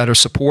ones that are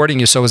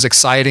supporting you. So as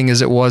exciting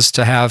as it was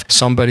to have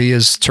somebody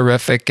as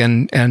terrific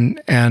and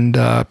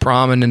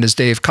prominent as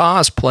Dave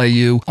Koz play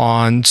you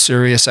on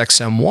Sirius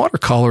XM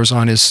Watercolors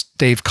on his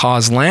Dave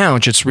Koz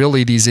Lounge, it's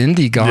really these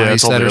indie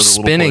guys that are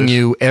spinning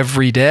you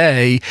every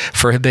day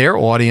for their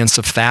audience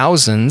of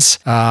thousands,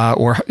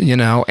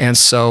 and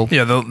so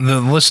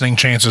the listening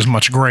chance is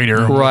much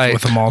greater, right?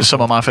 With them all.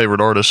 Some of my favorite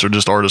artists are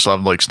just artists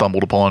I've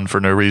stumbled upon for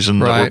no reason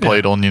that were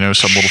played on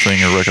some little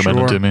thing or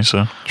recommended to me.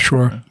 So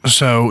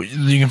So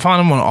you can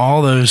find them on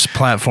all those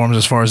platforms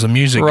as far as the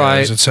music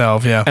goes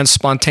itself, and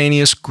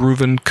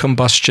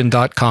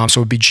spontaneousgroovincombustion.com.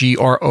 So it would be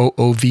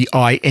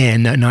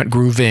GROOVIN, not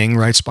grooving,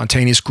 right?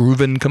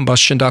 Spontaneousgroovincombustion.com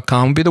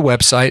would be the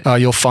website.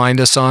 You'll find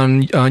us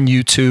on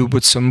YouTube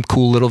with some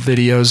cool little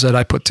videos that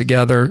I put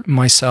together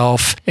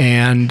myself,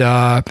 and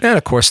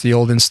of course the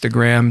old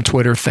Instagram,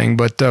 Twitter thing.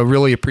 but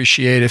really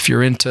appreciate if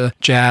you're into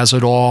jazz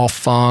at all,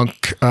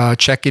 funk,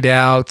 check it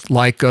out,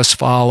 like us,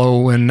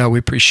 follow, and we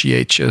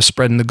appreciate you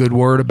spreading the good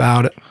word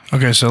about it.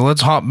 Okay, so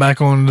let's hop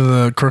back onto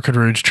the Crooked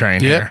Roots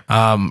train here.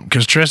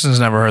 Because Tristan's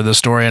never heard this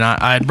story, and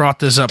I had brought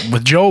this up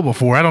with Joel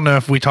before. I don't know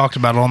if we talked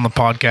about it on the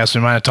podcast.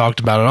 We might have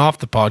talked about it off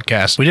the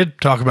podcast. We did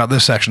talk about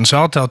this section, so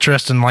I'll tell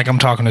Tristan like I'm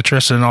talking to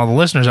Tristan and all the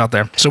listeners out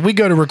there. So we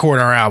go to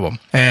record our album,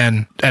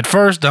 and at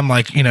first I'm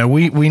like,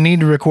 we need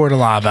to record a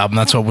live album.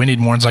 That's what we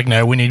need. Warren's like,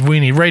 no, we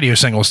need radio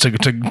singles to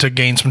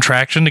gain some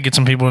traction, to get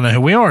some people to know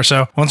who we are.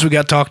 So once we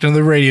got talking to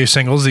the radio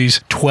singles, these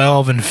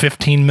 12 and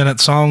 15-minute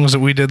songs that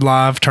we did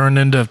live turned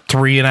into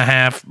 3.5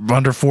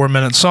 under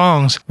 4-minute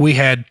songs. We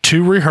had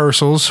 2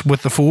 rehearsals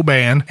with the full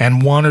band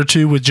and 1 or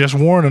 2 with just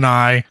Warren and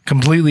I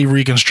completely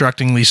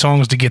reconstructing these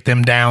songs to get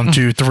them down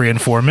to 3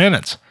 and 4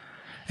 minutes.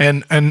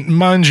 And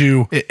mind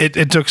you,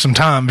 it took some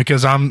time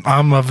because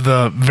I'm of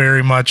the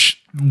very much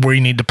we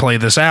need to play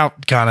this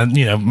out kind of,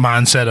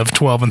 mindset of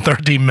 12 and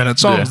 13-minute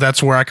songs. Yeah.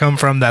 That's where I come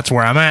from. That's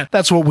where I'm at.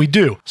 That's what we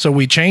do. So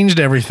we changed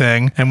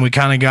everything and we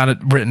kind of got it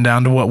written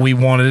down to what we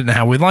wanted and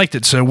how we liked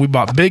it. So we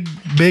bought big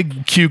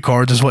cue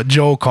cards is what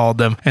Joel called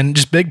them, and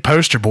just big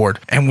poster board.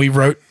 And we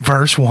wrote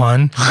verse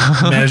 1,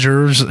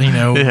 measures,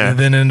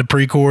 then into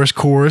pre-chorus,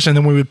 chorus, and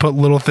then we would put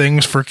little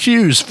things for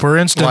cues. For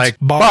instance, like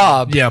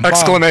Bob,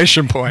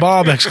 exclamation point.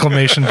 Bob,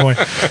 exclamation point.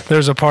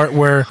 There's a part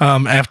where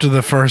after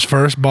the first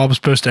verse,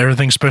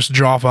 everything's supposed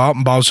to drop out,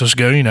 and Bob's supposed to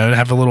go,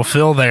 have a little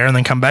fill there and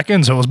then come back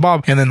in. So it was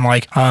Bob. And then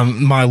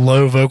my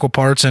low vocal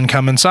parts and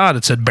come inside,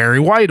 it said Barry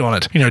White on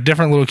it,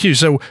 different little cues.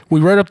 So we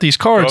wrote up these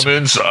cards. Come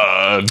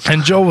inside.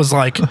 And Joel was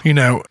like,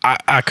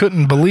 I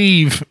couldn't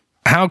believe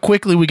how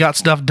quickly we got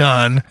stuff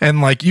done.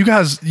 And you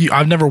guys,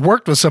 I've never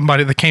worked with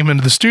somebody that came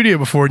into the studio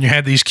before and you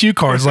had these cue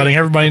cards letting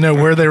everybody know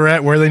where they were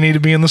at, where they need to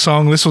be in the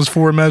song. This was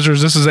 4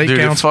 measures. This is 8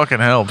 counts. It fucking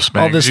helps,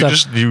 man. All this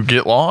stuff. You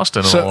get lost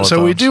in it all the So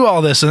times. we do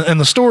all this, and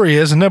the story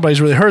is, and nobody's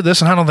really heard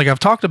this, and I don't think I've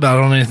talked about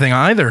it on anything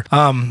either.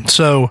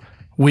 So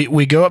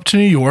we go up to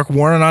New York.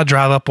 Warren and I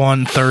drive up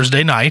on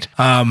Thursday night,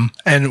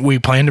 and we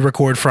plan to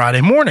record Friday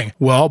morning.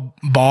 Well,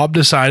 Bob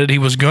decided he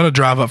was going to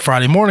drive up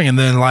Friday morning, and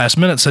then last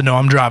minute said, no,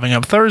 I'm driving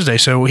up Thursday.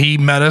 So he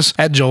met us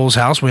at Joel's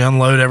house. We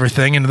unload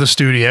everything into the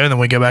studio, and then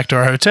we go back to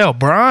our hotel.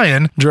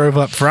 Brian drove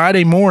up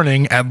Friday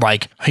morning at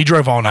he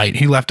drove all night.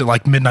 He left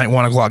at midnight,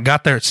 1 o'clock.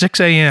 Got there at 6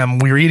 a.m.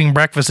 We were eating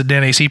breakfast at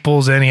Denny's. He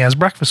pulls in. He has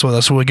breakfast with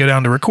us, so we go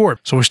down to record.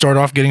 So we start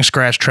off getting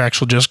scratch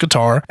tracks with just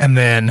guitar, and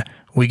then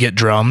we get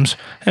drums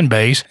and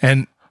bass,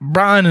 and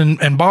Brian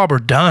and Bob are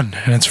done,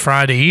 and it's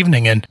Friday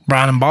evening, and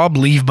Brian and Bob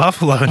leave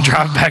Buffalo and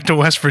drive back to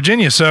West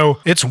Virginia. So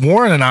it's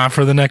Warren and I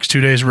for the next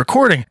 2 days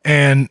recording,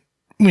 and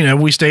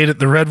we stayed at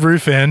the Red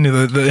Roof Inn,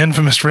 the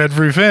infamous Red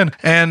Roof Inn.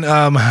 And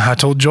I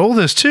told Joel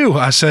this too.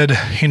 I said,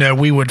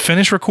 we would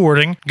finish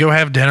recording, go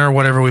have dinner,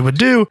 whatever we would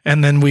do.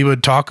 And then we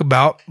would talk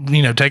about,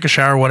 take a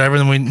shower, whatever.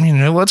 Then we,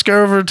 let's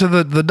go over to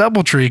the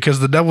Doubletree,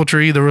 because the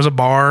Doubletree, there was a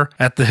bar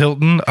at the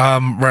Hilton,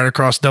 right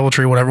across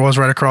Doubletree, whatever it was,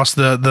 right across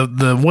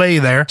the way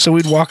there. So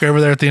we'd walk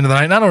over there at the end of the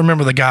night. And I don't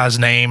remember the guy's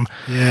name.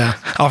 Yeah.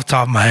 Off the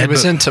top of my head. It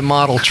was into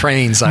model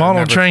trains.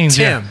 Model trains.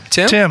 Tim.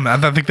 Yeah. Tim. I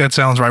think that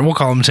sounds right. We'll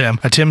call him Tim.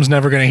 Tim's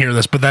never going to hear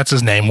this, but that's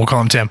his name. We'll call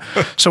him Tim.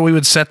 So we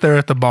would sit there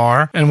at the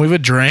bar and we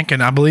would drink,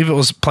 and I believe it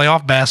was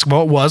playoff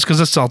basketball. It was, because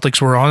the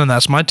Celtics were on and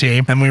that's my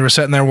team. And we were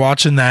sitting there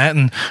watching that,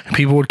 and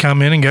people would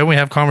come in and go. We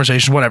have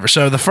conversations, whatever.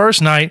 So the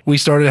first night we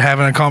started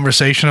having a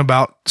conversation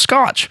about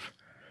scotch.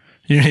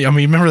 You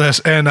remember this?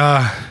 And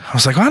I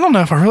was like, I don't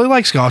know if I really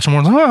like scotch. And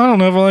Warren's like, I don't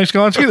know if I like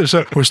scotch either.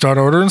 So we start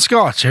ordering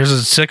scotch. Here's a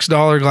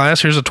 $6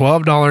 glass. Here's a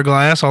 $12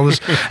 glass. All this,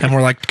 and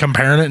we're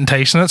comparing it and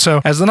tasting it. So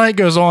as the night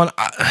goes on,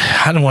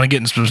 I don't want to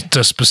get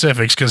into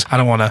specifics because I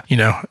don't want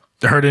to,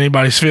 hurt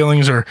anybody's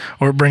feelings or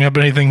bring up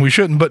anything we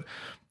shouldn't. But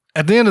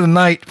at the end of the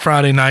night,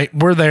 Friday night,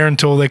 we're there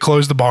until they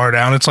close the bar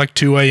down. It's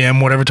 2 a.m.,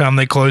 whatever time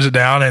they close it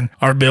down. And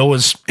our bill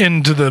was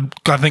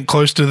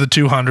close to the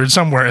 200,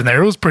 somewhere in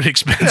there. It was pretty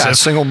expensive. Yeah,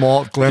 single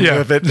malt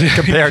Glenlivet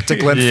compared to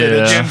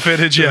Glenfiddich.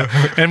 Glenfiddich,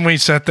 yeah. And we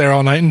sat there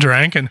all night and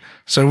drank. And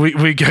so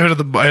we go to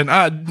the, and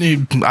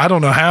I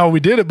don't know how we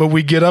did it, but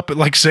we get up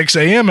at 6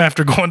 a.m.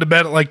 after going to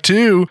bed at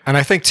 2. And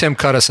I think Tim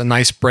cut us a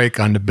nice break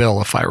on the bill,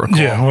 if I recall.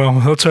 Yeah, well,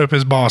 let's hope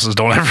his bosses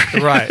don't ever.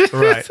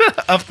 Right.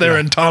 Up there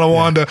in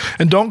Tonawanda. Yeah.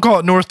 And don't call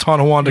it North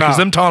Tonawanda, because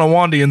them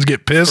Tonawandians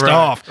get pissed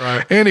off.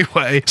 Right.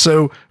 Anyway,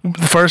 so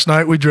the first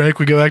night we drank,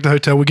 we go back to the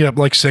hotel, we get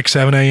up 6,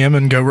 7 a.m.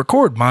 and go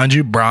record. Mind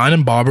you, Brian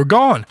and Bob are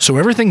gone. So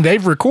everything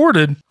they've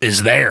recorded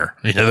is there.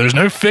 There's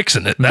no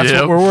fixing it. That's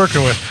what we're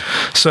working with.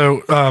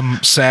 So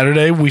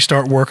Saturday we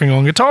start working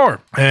on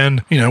guitar,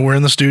 and we're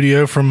in the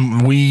studio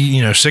from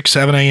 6,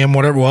 7 a.m.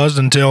 whatever it was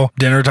until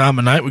dinner time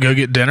at night. We go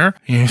get dinner.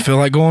 You feel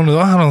like going to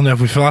I don't know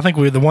if we feel. I think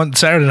the one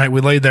Saturday night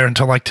we laid there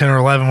until 10 or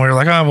 11. We were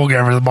like, we'll go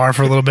over to the bar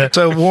for a little bit.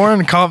 So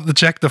Warren comped the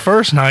check the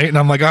first night, and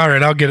I'm like, all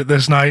right, I'll get it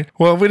this night.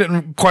 Well, we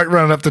didn't quite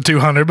run it up to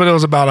 200, but it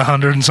was about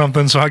 100 and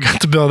something. So I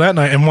got the bill that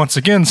night, and once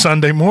again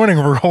Sunday morning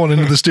we're rolling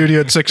into the studio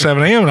at 6,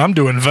 7 a.m. and I'm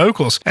doing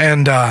vocals,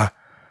 and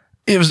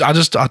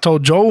I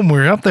told Joel when we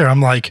were up there,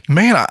 I'm like,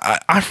 man,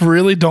 I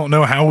really don't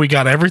know how we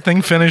got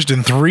everything finished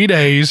in 3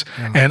 days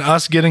and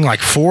us getting like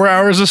 4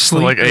 hours of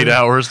sleep. Like 8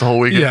 hours the whole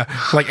weekend. Yeah.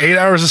 Like 8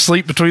 hours of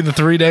sleep between the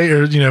 3 days,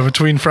 or,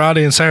 between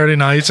Friday and Saturday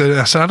nights. And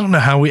I said, I don't know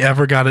how we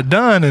ever got it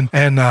done.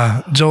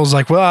 And Joel's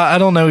like, well, I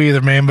don't know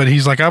either, man. But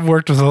he's like, I've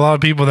worked with a lot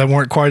of people that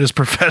weren't quite as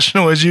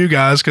professional as you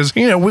guys. Cause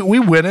we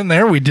went in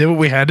there, we did what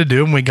we had to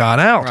do, and we got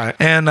out. Right.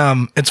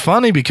 And it's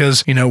funny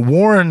because,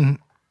 Warren,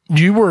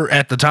 you were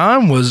at the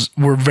time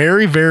were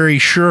very, very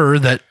sure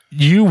that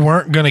you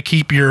weren't going to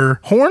keep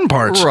your horn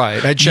parts.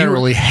 Right. I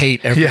generally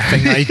hate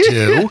everything I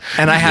do.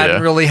 And I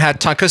hadn't really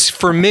had time. Because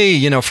for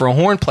me, for a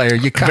horn player,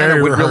 you kind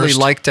of would really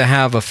like to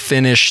have a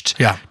finished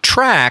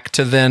track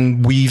to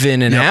then weave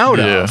in and out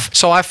of.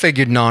 So I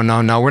figured, no,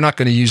 we're not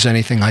going to use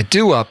anything I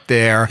do up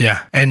there.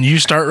 Yeah. And you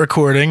start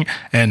recording,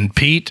 and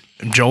Pete,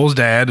 Joel's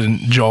dad, and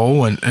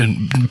Joel,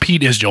 and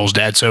Pete is Joel's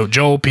dad. So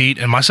Joel, Pete,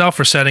 and myself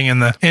are sitting in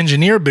the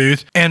engineer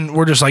booth, and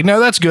we're just like, no,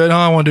 that's good. Oh,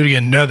 I want to do it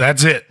again. No,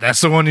 that's it. That's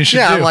the one you should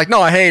do. Yeah, I'm like,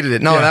 no, I hated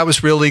it. No, that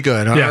was really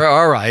good.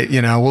 All right,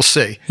 we'll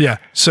see. Yeah.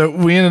 So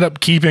we ended up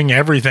keeping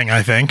everything,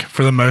 I think,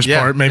 for the most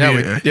part.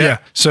 Maybe. Yeah.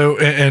 So,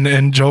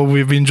 and Joel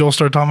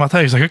started talking about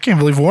that. He's like, I can't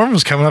believe Warren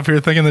was coming up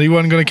here thinking that he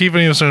wasn't going to keep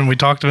any of us, and we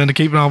talked him into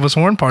keeping all of his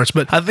horn parts.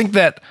 But I think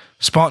that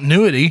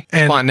spontaneity.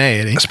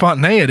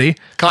 Continuity.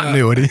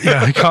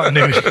 Yeah,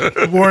 continuity.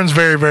 Warren's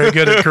very, very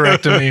good at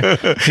correcting me.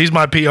 He's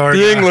my PR guy.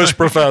 The English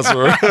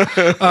professor.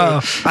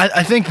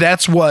 I think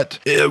that's what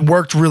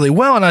worked really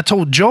well. And I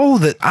told Joel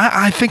that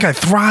I think I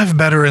thrive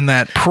better in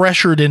that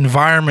pressured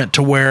environment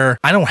to where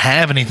I don't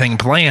have anything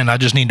planned. I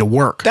just need to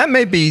work. That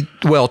may be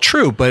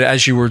true, but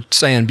as you were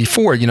saying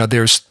before,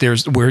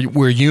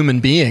 we're human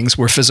beings,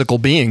 we're physical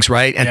beings,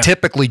 right? And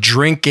typically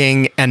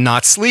drinking and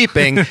not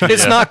sleeping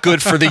is not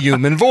good for the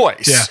human voice.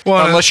 Yeah.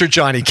 Well, unless you're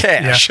Johnny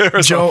Cash. Yeah.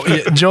 Joe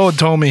had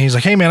told me, he's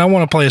like, hey man, I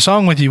want to play a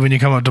song with you when you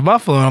come up to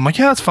Buffalo. And I'm like,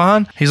 yeah, that's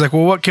fine. He's like,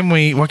 well, what can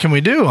we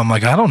do? I'm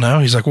like, I don't know.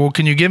 He's like, well,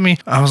 can you give me?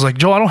 I was like,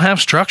 Joe, I don't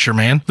have structure,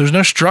 man. There's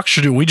no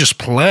structure to it. We just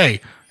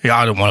play. Yeah,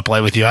 I don't want to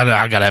play with you.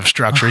 I got to have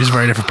structure. He's a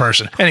very different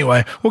person.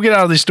 Anyway, we'll get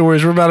out of these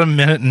stories. We're about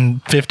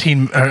an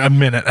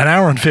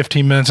hour and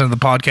 15 minutes into the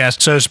podcast.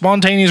 So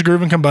Spontaneous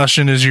Groove and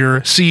Combustion is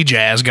your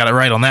C-Jazz. Got it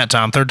right on that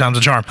time. Third time's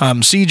a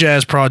charm.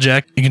 C-Jazz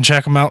project. You can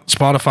check them out.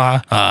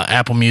 Spotify,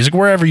 Apple Music,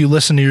 wherever you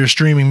listen to your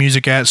streaming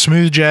music at.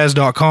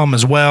 Smoothjazz.com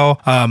as well.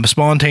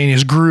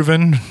 Spontaneous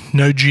Groovin'.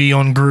 No G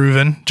on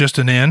Groovin'. Just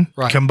an N.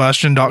 Right.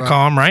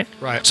 Combustion.com, right?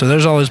 Right. So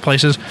there's all those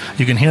places.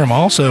 You can hear them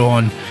also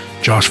on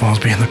Josh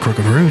Folmsbee and the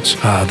Crooked Roots.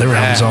 Their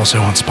album's also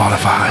on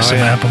Spotify,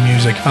 Apple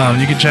Music.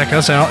 You can check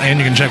us out, and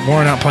you can check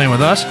Warren out playing with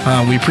us.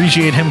 We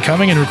appreciate him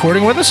coming and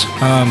recording with us.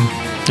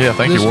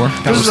 Thank you, Warren.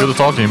 It was good to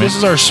talk to you, man. This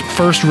is our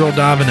first real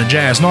dive into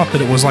jazz. Not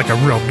that it was like a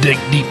real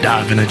deep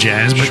dive into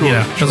jazz, but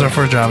it was our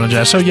first dive into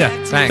jazz. So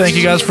thank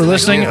you guys for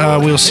listening.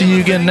 We'll see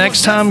you again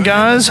next time,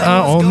 guys,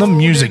 on the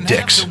Music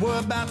Dicks.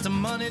 We'll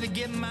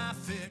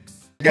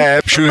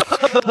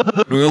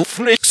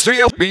fix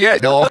the